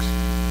these things.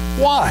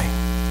 Why?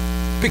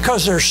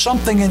 Because there's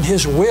something in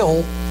His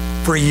will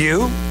for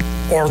you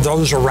or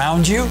those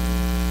around you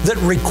that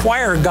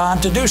require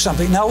God to do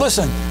something. Now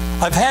listen,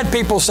 I've had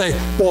people say,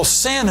 well,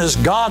 sin is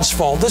God's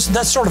fault.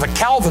 That's sort of a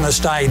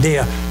Calvinist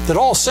idea, that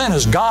all sin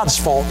is God's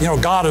fault. You know,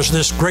 God is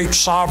this great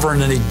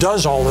sovereign and He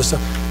does all this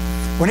stuff.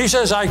 When He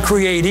says, I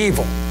create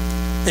evil,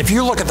 if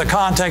you look at the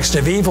context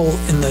of evil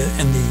in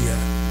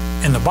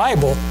the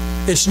Bible,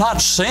 it's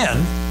not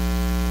sin.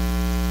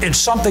 It's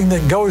something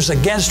that goes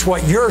against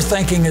what you're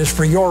thinking is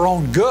for your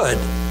own good.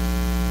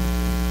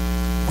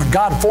 When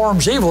God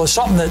forms evil, it's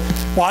something that,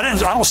 well,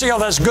 I don't see how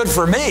that's good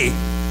for me.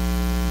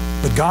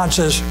 But God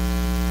says,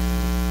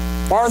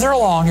 farther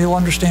along, you'll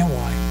understand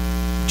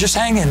why. Just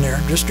hang in there.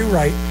 Just do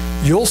right.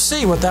 You'll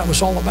see what that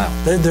was all about.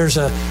 There's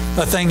a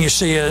thing you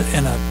see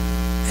in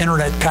an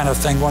internet kind of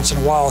thing once in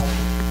a while.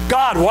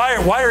 God,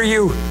 why are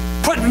you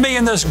putting me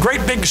in this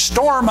great big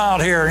storm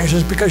out here? And He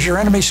says, because your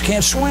enemies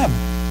can't swim.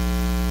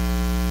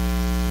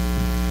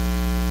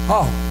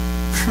 Oh.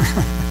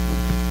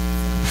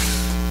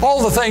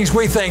 All the things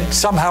we think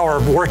somehow are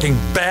working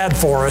bad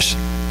for us,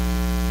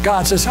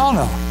 God says, oh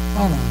no.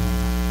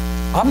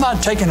 I'm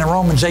not taking the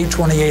Romans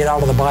 8:28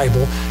 out of the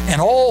Bible. And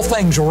all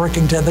things are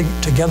working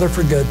together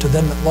for good to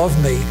them that love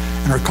me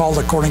and are called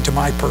according to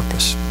my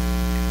purpose.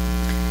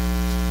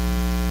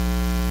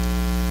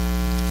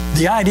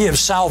 The idea of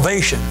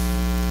salvation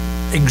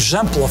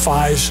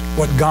exemplifies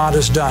what God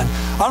has done.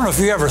 I don't know if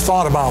you ever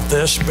thought about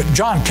this, but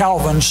John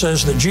Calvin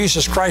says that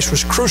Jesus Christ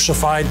was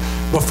crucified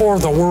before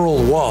the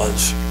world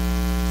was.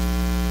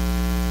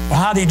 Well,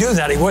 how did he do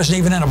that? He wasn't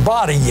even in a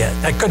body yet.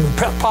 That couldn't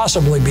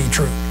possibly be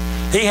true.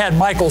 He had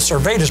Michael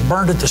Servetus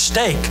burned at the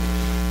stake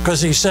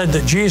because he said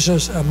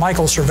that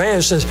Michael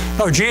Servetus says,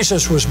 no,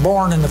 Jesus was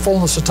born in the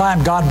fullness of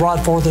time. God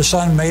brought forth the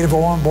Son, made of a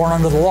woman, born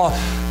under the law,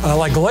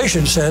 like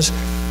Galatians says.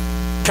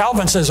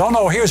 Calvin says, oh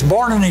no, he was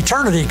born in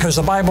eternity because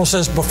the Bible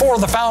says before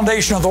the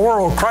foundation of the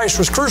world, Christ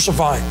was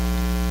crucified.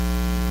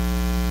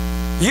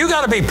 You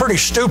got to be pretty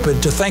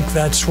stupid to think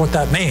that's what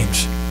that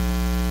means.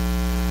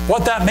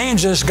 What that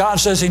means is God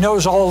says He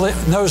knows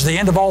the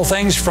end of all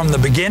things from the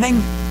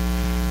beginning.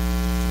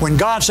 When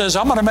God says,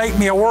 I'm going to make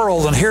me a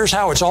world and here's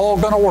how it's all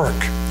going to work.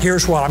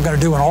 Here's what I'm going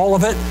to do in all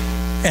of it.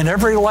 And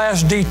every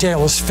last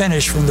detail is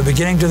finished from the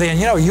beginning to the end.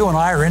 You know, you and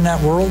I are in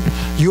that world.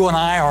 You and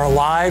I, our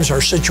lives,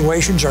 our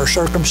situations, our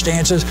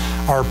circumstances,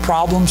 our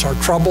problems, our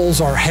troubles,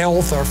 our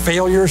health, our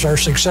failures, our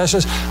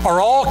successes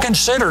are all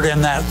considered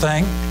in that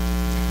thing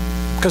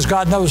because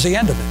God knows the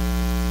end of it.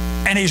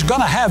 And He's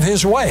going to have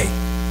His way.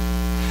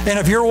 And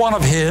if you're one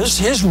of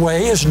His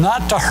way is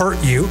not to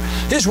hurt you.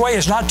 His way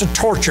is not to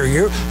torture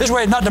you. His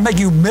way is not to make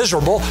you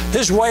miserable.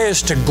 His way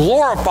is to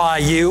glorify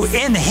you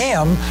in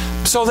Him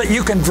so that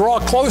you can draw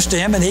close to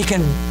Him and He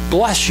can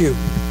bless you.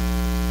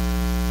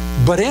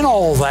 But in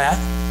all that,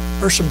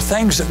 there's some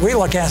things that we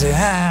look at and say,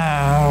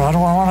 I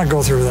don't want to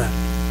go through that.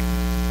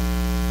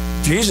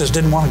 Jesus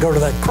didn't want to go to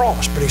that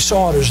cross, but He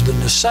saw it as the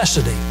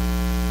necessity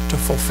to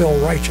fulfill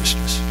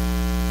righteousness.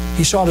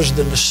 He saw it as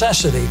the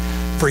necessity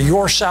for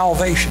your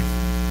salvation.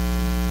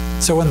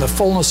 So in the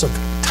fullness of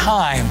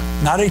time,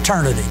 not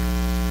eternity,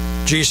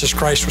 Jesus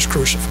Christ was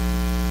crucified.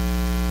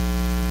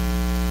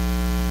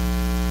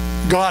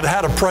 God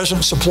had a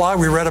present supply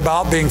we read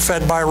about being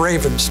fed by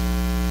ravens.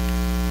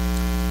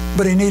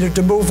 But He needed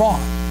to move on.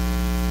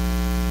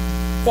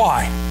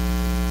 Why?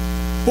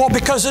 Well,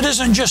 because it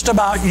isn't just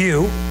about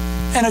you,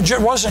 and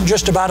it wasn't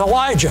just about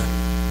Elijah.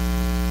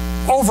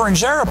 Over in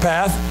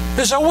Zarephath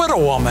is a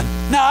widow woman.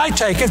 Now I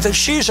take it that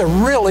she's a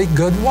really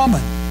good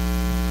woman.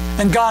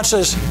 And God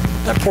says,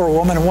 that poor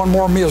woman in one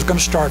more meal is going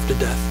to starve to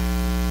death.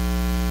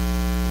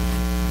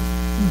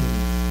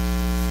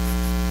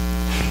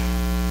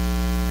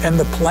 And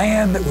the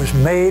plan that was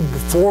made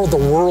before the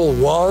world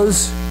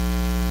was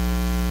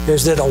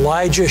is that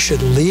Elijah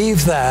should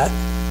leave that.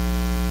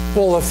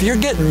 Well, if you're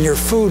getting your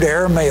food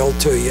airmailed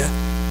to you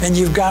and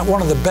you've got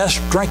one of the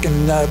best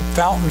drinking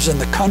fountains in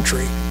the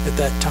country at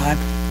that time,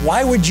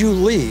 why would you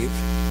leave?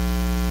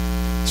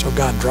 So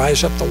God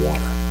dries up the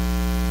water.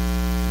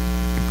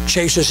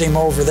 Chases him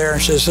over there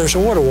and says, there's a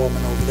widow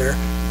woman over there.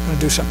 I'm going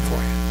to do something for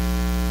you.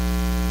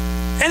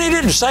 And he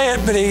didn't say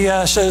it, but he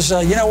says,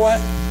 you know what?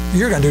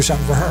 You're going to do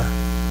something for her.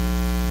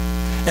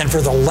 And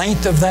for the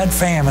length of that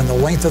famine, the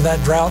length of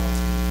that drought,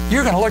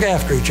 you're going to look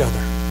after each other.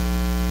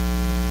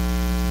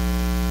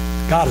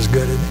 God is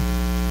good, isn't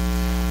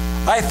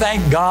He? I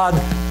thank God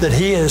that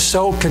He is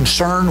so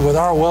concerned with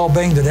our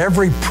well-being that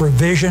every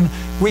provision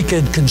we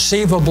could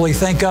conceivably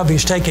think of,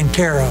 He's taken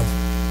care of.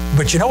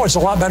 But you know what's a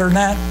lot better than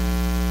that?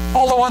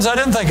 All the ones I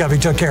didn't think of, He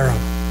took care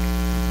of.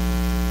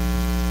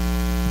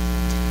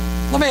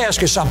 Let me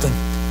ask you something.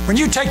 When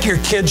you take your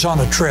kids on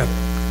a trip,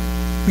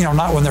 you know,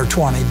 not when they're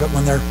 20, but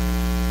when they're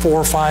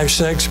 4, 5,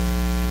 6,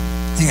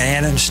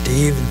 Anna and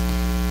Steve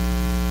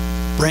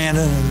and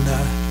Brandon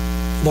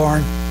and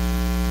Lauren,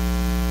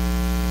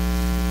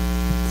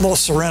 little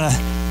Serena,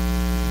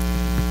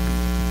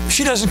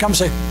 she doesn't come and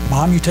say,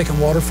 Mom, you taking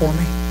water for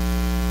me?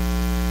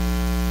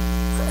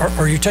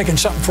 Are you taking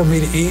something for me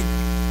to eat?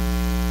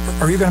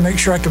 Are you going to make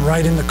sure I can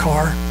ride in the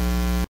car?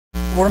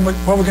 What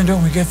are we going to do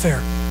when we get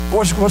there?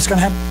 What's going to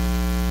happen?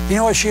 You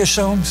know what she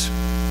assumes?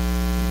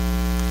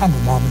 I'm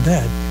with Mom and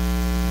Dad.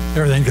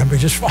 Everything's going to be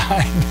just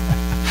fine.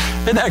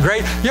 Isn't that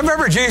great? You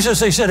remember Jesus,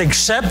 He said,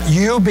 except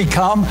you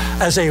become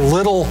as a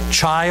little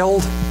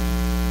child.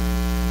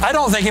 I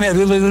don't think He meant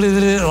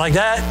like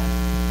that.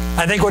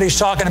 I think what He's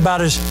talking about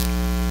is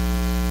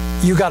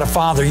you got a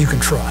Father you can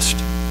trust.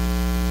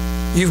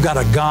 You've got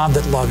a God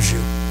that loves you.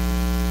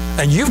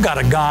 And you've got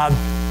a God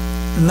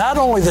not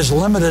only that's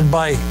limited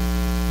by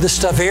this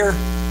stuff here,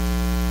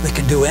 that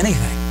can do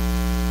anything.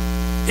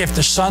 If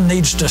the sun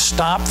needs to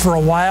stop for a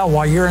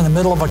while you're in the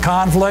middle of a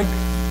conflict,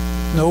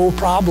 no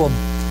problem.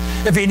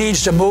 If He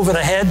needs to move it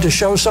ahead to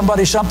show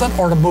somebody something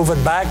or to move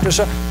it back to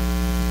something,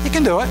 He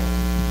can do it.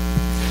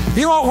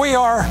 You know what we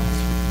are?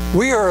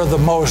 We are the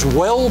most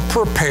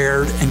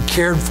well-prepared and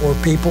cared for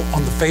people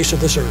on the face of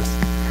this earth.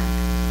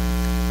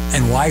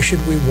 And why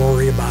should we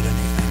worry about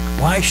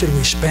anything? Why should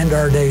we spend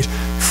our days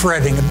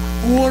fretting?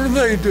 What are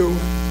they doing?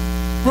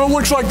 Well, it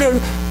looks like they,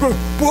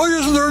 boy,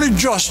 isn't there any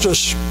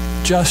justice?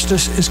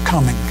 Justice is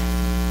coming.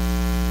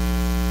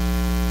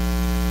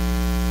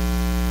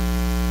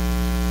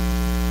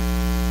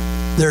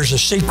 There's a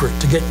secret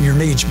to getting your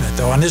needs met,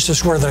 though, and this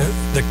is where the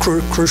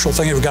crucial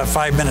thing is. We've got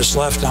 5 minutes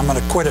left, and I'm going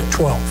to quit at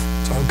 12,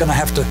 so I'm going to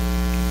have to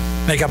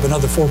make up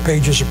another 4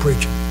 pages of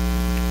preaching.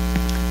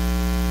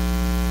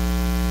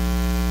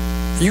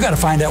 You got to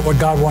find out what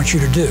God wants you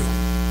to do.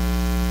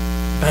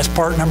 That's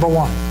part number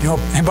one. You know,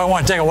 anybody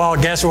want to take a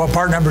wild guess at what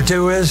part number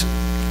two is?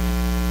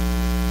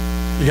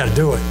 You got to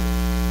do it.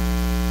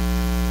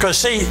 Because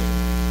see,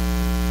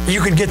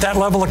 you could get that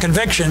level of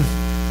conviction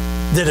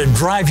that it'd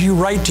drive you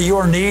right to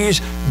your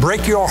knees,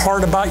 break your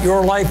heart about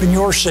your life and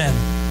your sin.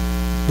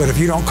 But if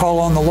you don't call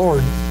on the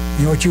Lord,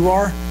 you know what you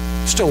are?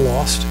 Still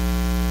lost.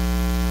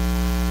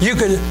 You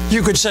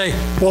could say,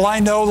 well, I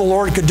know the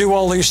Lord could do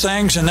all these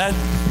things, and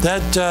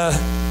that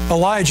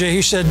Elijah,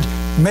 he said,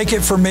 make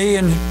it for me,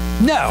 and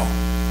no.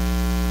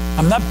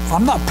 I'm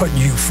not putting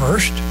you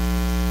first.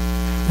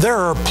 There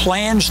are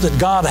plans that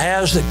God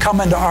has that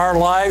come into our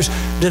lives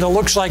that it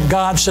looks like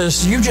God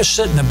says, you just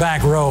sit in the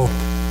back row,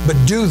 but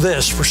do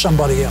this for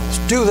somebody else.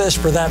 Do this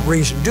for that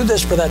reason. Do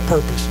this for that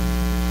purpose.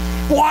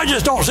 Well, I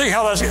just don't see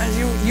how that's...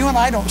 You and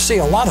I don't see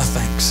a lot of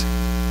things,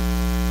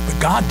 but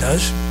God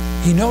does.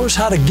 He knows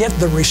how to get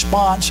the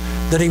response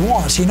that He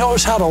wants. He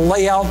knows how to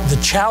lay out the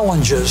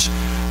challenges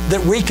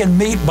that we can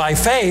meet by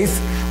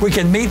faith, we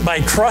can meet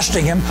by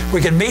trusting Him,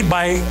 we can meet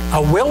by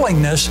a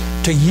willingness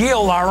to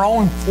yield our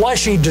own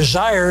fleshy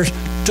desires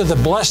to the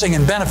blessing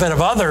and benefit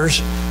of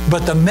others.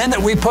 But the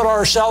minute we put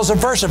ourselves in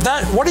first,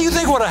 what do you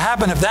think would have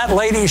happened if that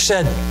lady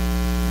said,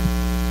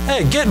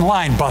 hey, get in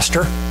line,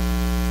 Buster.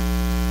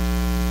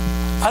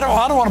 I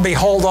don't want to be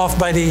hauled off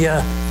by the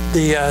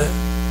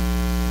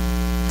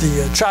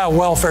child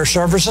welfare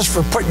services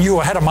for putting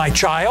you ahead of my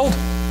child.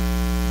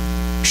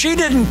 She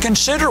didn't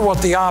consider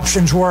what the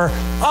options were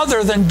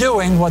other than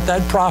doing what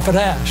that prophet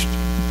asked.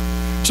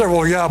 Said,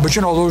 well, yeah, but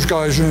you know, those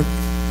guys,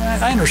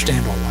 I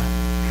understand all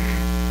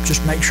that.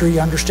 Just make sure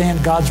you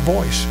understand God's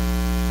voice.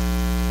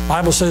 The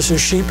Bible says His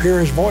sheep hear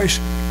His voice,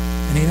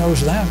 and He knows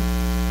them.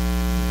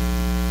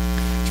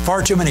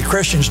 Far too many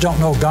Christians don't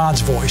know God's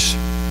voice.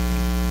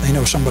 They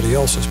know somebody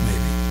else's,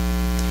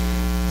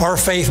 maybe. Our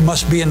faith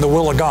must be in the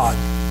will of God.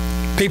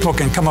 People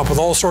can come up with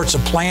all sorts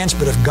of plans,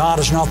 but if God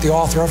is not the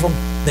author of them,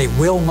 they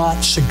will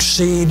not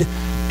succeed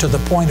to the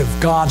point of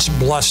God's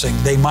blessing.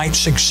 They might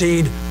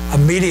succeed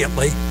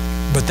immediately,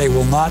 but they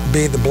will not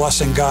be the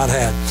blessing God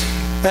had.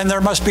 And there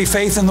must be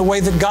faith in the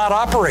way that God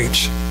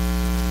operates.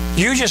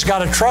 You just got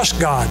to trust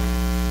God.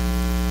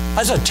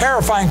 That's a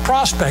terrifying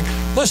prospect.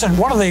 Listen,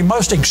 one of the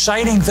most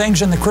exciting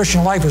things in the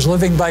Christian life is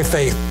living by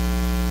faith,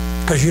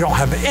 because you don't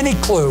have any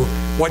clue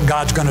what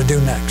God's going to do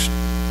next.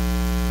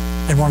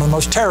 And one of the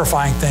most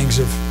terrifying things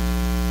of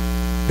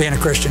being a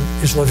Christian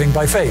is living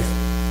by faith,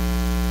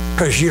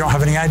 because you don't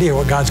have any idea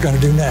what God's going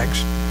to do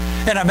next.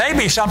 And it may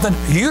be something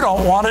you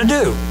don't want to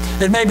do.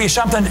 It may be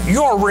something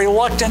you're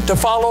reluctant to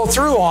follow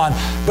through on.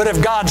 But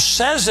if God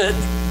says it,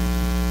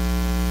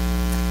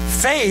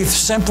 faith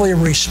simply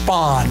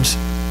responds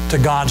to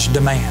God's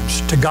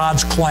demands, to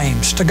God's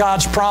claims, to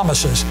God's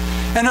promises.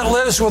 And it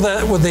lives with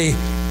the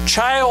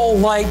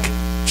childlike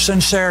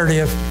sincerity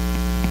of,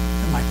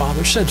 my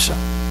Father said so.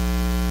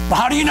 Well,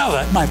 how do you know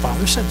that? My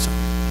Father said so.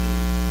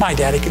 My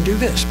daddy can do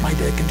this. My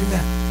dad can do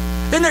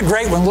that. Isn't it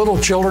great when little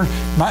children,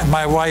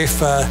 my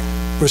wife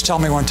was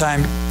telling me one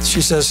time,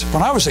 she says,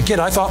 when I was a kid,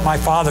 I thought my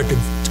father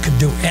could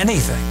do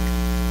anything,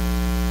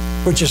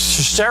 which is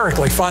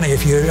hysterically funny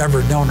if you had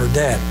ever known her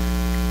dad.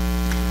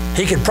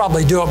 He could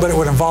probably do it, but it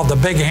would involve a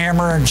big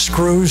hammer and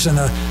screws and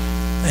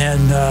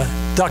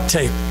duct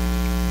tape.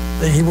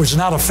 He was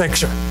not a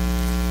fixer.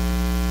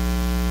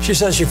 She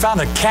says she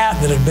found a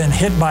cat that had been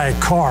hit by a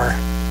car,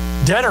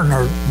 dead in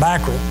her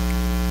mackerel,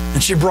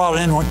 and she brought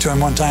it in, went to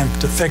him one time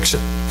to fix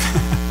it.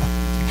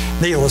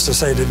 Needless to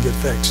say, it didn't get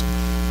fixed.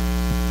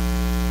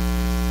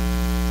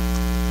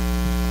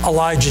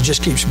 Elijah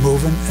just keeps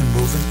moving and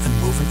moving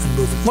and moving and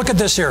moving. Look at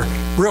this here,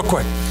 real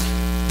quick.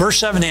 Verse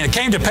 17, it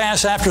came to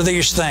pass after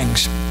these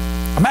things.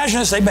 Imagine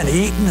this, they've been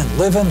eating and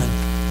living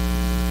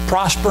and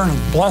prospering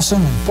and blessing.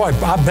 And boy,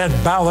 I bet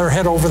bow their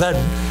head over that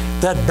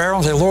barrel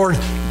and say, Lord,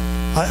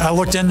 I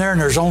looked in there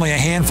and there's only a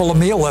handful of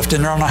meal left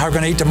in there. I don't know how we're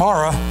going to eat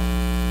tomorrow.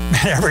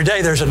 And every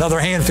day there's another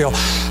handful.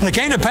 And it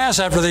came to pass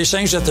after these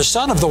things that the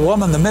son of the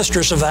woman, the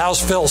mistress of the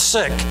house, fell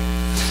sick.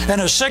 And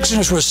his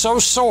sickness was so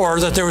sore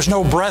that there was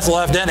no breath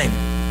left in him.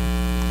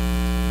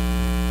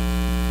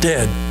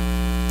 Dead.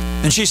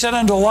 And she said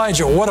unto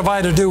Elijah, what have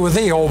I to do with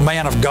thee, O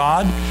man of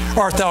God?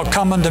 Art thou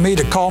come unto me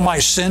to call my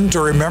sin to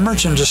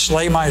remembrance and to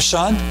slay my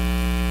son?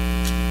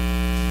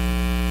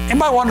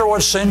 Anybody wonder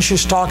what sin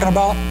she's talking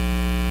about?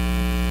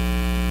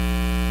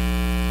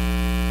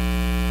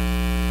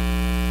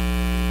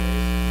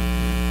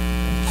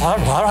 I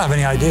don't have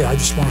any idea. I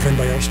just wonder if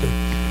anybody else did.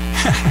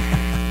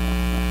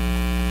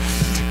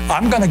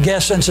 I'm going to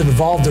guess since it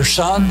involved their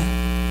son,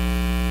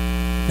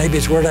 maybe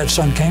it's where that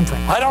son came from.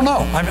 I don't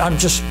know. I'm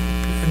just,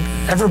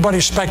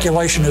 everybody's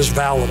speculation is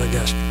valid, I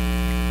guess.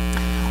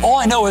 All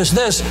I know is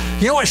this.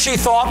 You know what she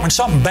thought when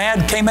something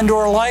bad came into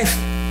her life?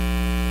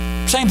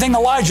 Same thing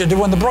Elijah did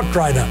when the brook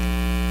dried up.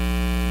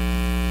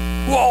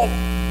 Well,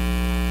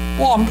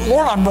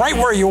 Lord, I'm right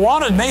where you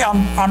wanted me.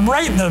 I'm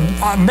right in the,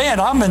 man,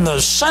 I'm in the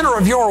center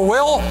of your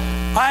will.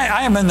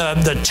 I am in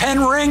the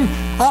 10 ring.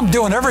 I'm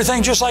doing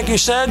everything just like you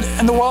said,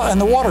 and the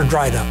water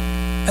dried up,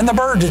 and the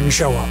bird didn't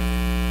show up.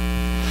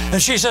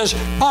 And she says,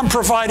 I'm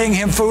providing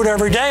him food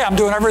every day. I'm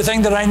doing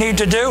everything that I need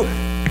to do.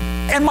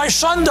 And my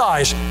son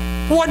dies.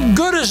 What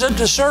good is it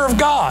to serve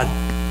God?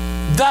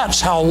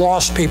 That's how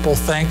lost people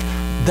think.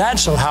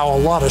 That's how a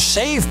lot of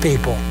saved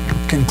people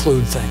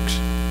conclude things.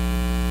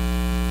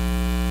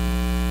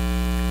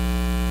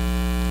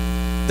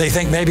 They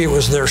think maybe it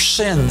was their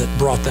sin that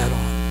brought that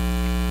on.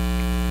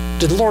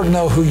 Did the Lord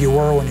know who you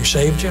were when He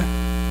saved you?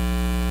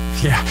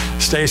 Yeah,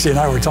 Stacy and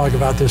I were talking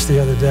about this the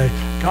other day.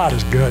 God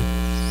is good.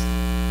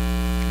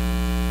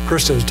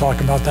 Krista was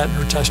talking about that in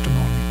her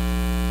testimony.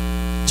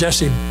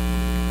 Jesse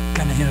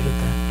kind of hinted at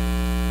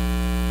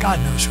that. God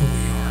knows who we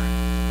are.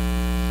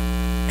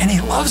 And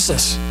He loves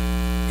us.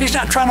 He's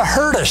not trying to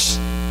hurt us.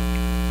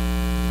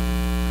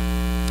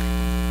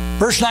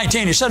 Verse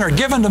 19, He said,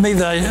 give unto me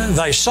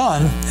thy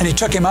son. And he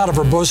took him out of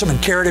her bosom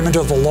and carried him into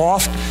a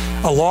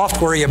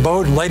loft where he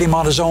abode, and laid him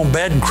on his own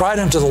bed, and cried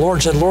unto the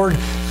Lord, said, Lord,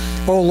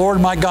 O Lord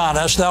my God,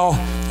 hast thou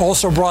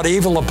also brought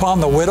evil upon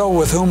the widow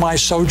with whom I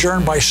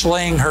sojourned by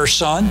slaying her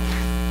son?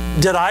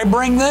 Did I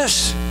bring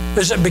this?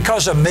 Is it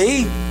because of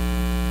me?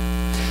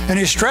 And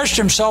he stretched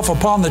himself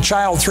upon the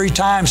child 3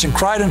 times and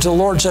cried unto the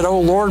Lord, said, O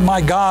Lord my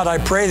God, I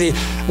pray thee,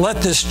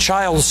 let this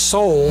child's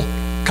soul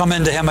come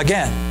into him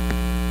again.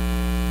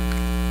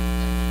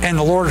 And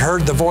the Lord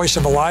heard the voice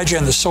of Elijah,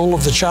 and the soul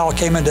of the child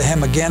came into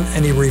him again,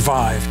 and he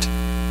revived.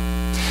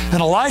 And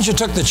Elijah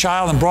took the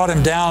child and brought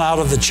him down out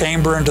of the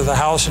chamber into the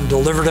house and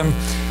delivered him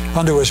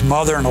unto his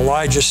mother. And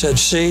Elijah said,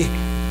 See,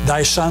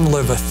 thy son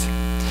liveth.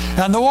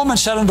 And the woman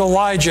said unto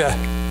Elijah,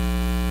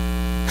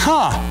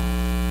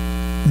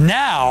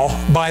 Now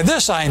by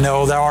this I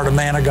know thou art a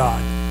man of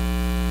God.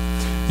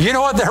 You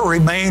know what there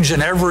remains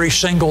in every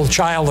single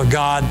child of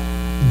God?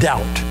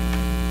 Doubt.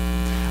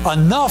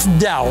 Enough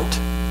doubt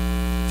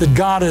that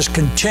God is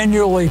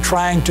continually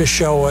trying to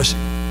show us,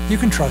 you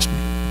can trust me.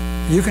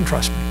 You can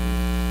trust me.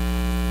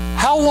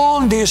 How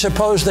long do you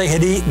suppose they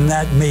had eaten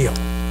that meal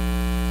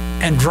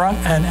and drunk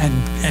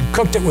and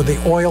cooked it with the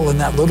oil in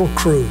that little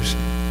cruse?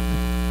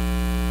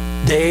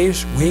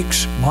 Days,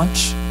 weeks,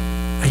 months,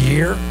 a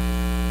year?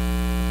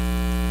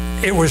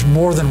 It was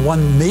more than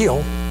one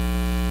meal.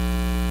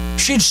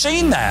 She'd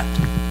seen that.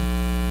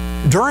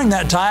 During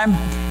that time,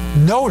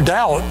 no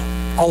doubt,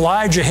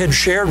 Elijah had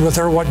shared with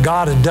her what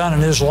God had done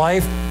in his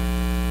life.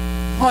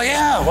 Oh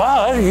yeah,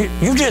 wow,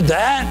 you did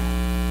that.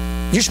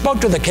 You spoke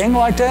to the king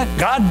like that?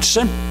 God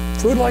sent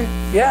food like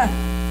that? Yeah.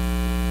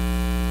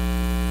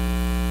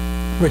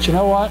 But you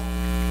know what?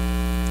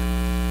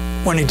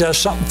 When He does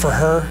something for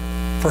her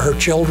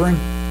children,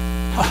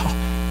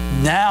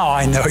 now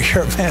I know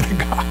you're a man of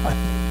God.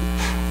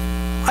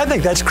 I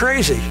think that's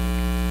crazy.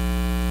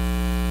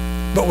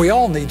 But we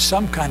all need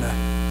some kind of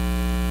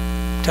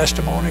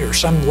testimony or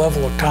some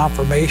level of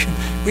confirmation.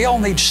 We all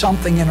need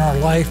something in our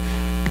life.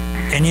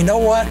 And you know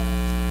what?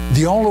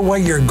 The only way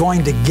you're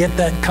going to get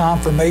that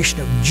confirmation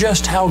of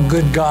just how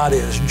good God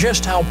is,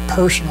 just how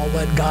personal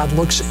that God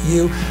looks at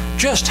you,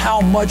 just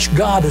how much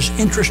God is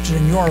interested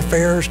in your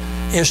affairs,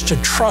 is to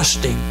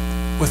trust Him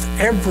with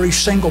every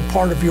single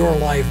part of your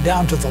life,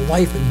 down to the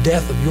life and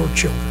death of your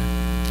children.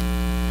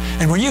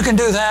 And when you can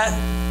do that,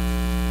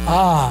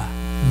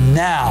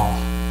 now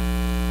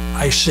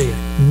I see it.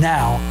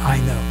 Now I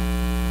know.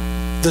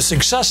 The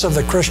success of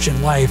the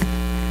Christian life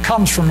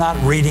comes from not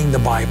reading the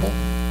Bible.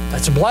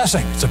 That's a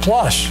blessing. It's a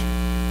plus.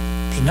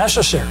 It's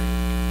necessary.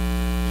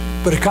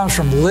 But it comes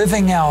from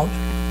living out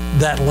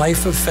that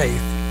life of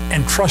faith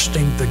and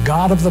trusting the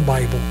God of the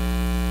Bible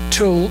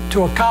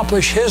to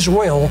accomplish His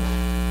will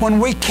when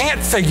we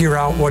can't figure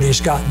out what He's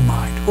got in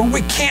mind, when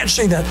we can't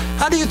see that.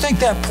 How do you think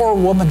that poor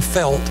woman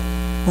felt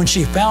when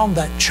she found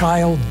that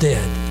child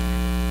dead?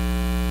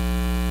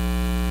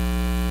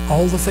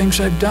 All the things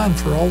I've done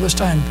for all this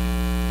time,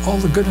 all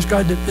the goodness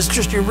God did, it's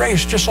just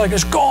erased, just like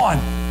it's gone.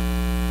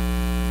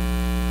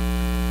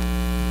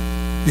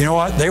 You know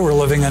what? They were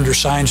living under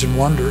signs and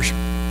wonders,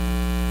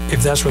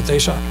 if that's what they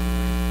saw.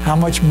 How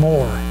much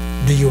more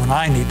do you and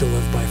I need to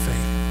live by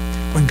faith?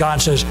 When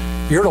God says,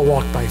 you're to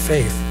walk by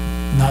faith,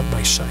 not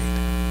by sight.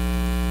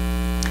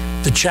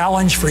 The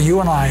challenge for you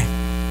and I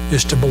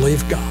is to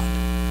believe God,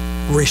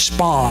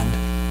 respond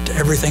to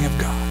everything of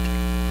God.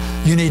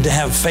 You need to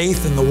have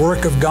faith in the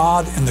work of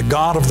God and the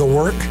God of the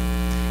work,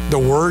 the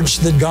words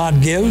that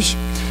God gives,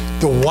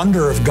 the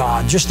wonder of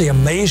God, just the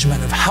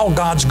amazement of how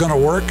God's going to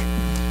work,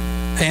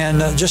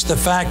 and just the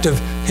fact of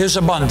His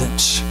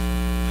abundance.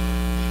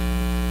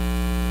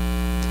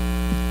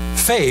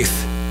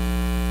 Faith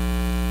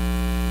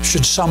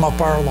should sum up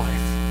our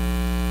life.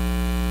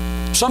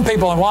 Some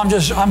people are, well,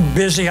 I'm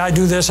busy, I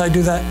do this, I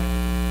do that.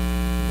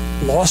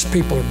 Lost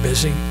people are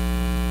busy.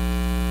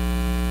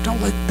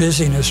 Don't let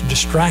busyness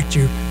distract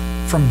you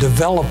from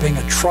developing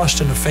a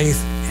trust and a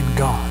faith in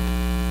God.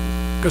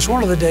 Because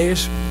one of the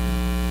days,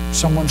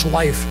 someone's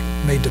life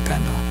may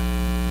depend on it.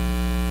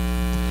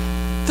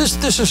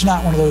 This is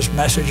not one of those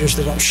messages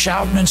that I'm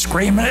shouting and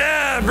screaming,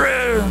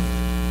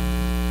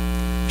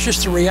 It's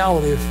just the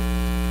reality of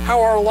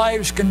how our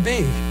lives can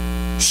be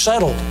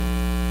settled,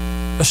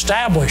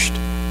 established,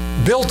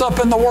 built up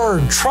in the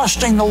Word,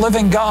 trusting the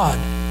living God,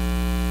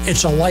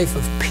 It's a life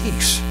of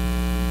peace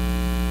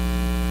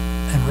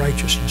and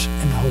righteousness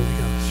in the Holy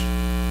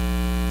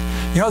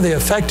Ghost. You know, the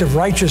effect of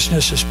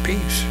righteousness is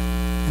peace,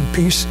 and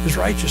peace is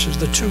righteousness.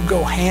 The two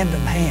go hand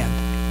in hand.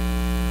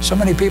 So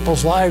many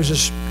people's lives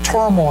is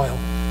turmoil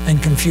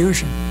and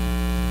confusion.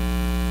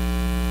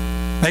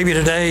 Maybe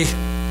today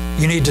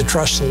you need to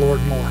trust the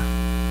Lord more.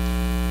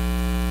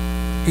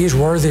 He's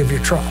worthy of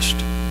your trust.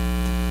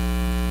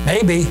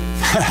 Maybe,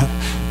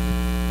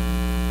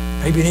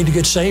 maybe you need to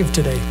get saved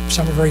today.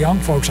 Some of our young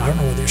folks, I don't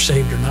know whether they're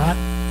saved or not.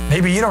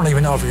 Maybe you don't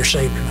even know if you're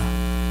saved or not.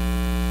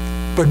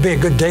 But it'd be a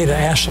good day to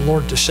ask the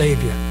Lord to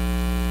save you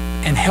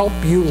and help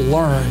you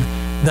learn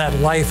that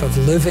life of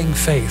living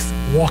faith,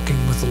 walking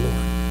with the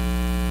Lord.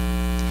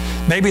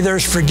 Maybe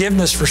there's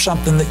forgiveness for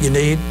something that you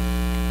need.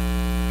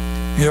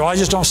 You know, I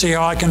just don't see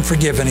how I can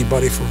forgive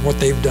anybody for what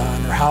they've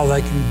done or how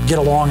they can get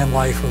along in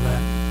life with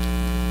that.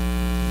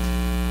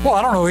 Well,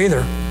 I don't know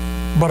either,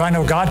 but I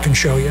know God can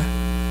show you,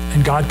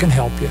 and God can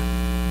help you,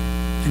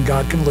 and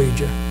God can lead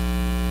you,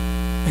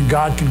 and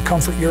God can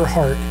comfort your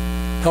heart,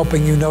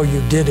 helping you know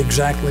you did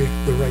exactly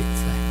the right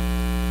thing.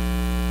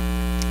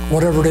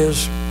 Whatever it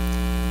is,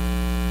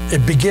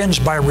 it begins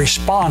by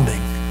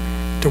responding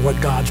to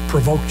what God's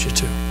provoked you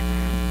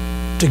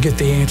to get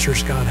the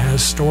answers God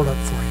has stored up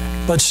for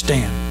you. Let's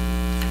stand.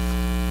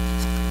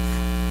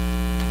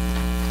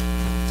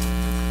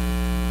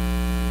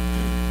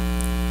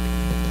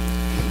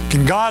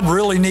 Can God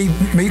really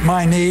meet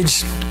my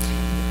needs?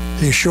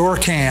 He sure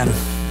can,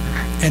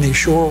 and He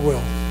sure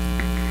will.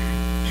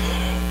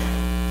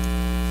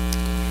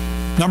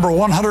 Number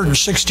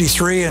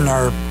 163 in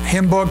our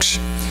hymn books,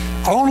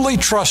 only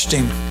trust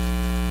Him.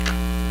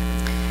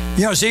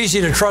 You know, it's easy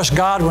to trust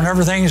God when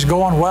everything's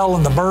going well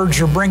and the birds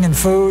are bringing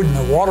food and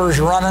the water's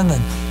running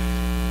and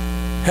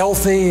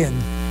healthy and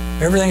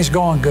everything's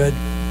going good.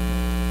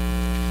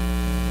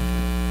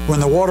 When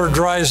the water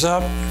dries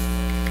up,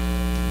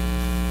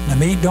 the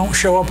meat don't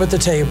show up at the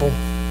table,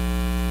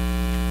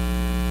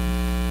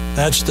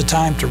 that's the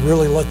time to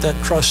really let that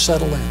trust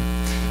settle in.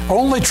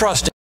 Only trust Him.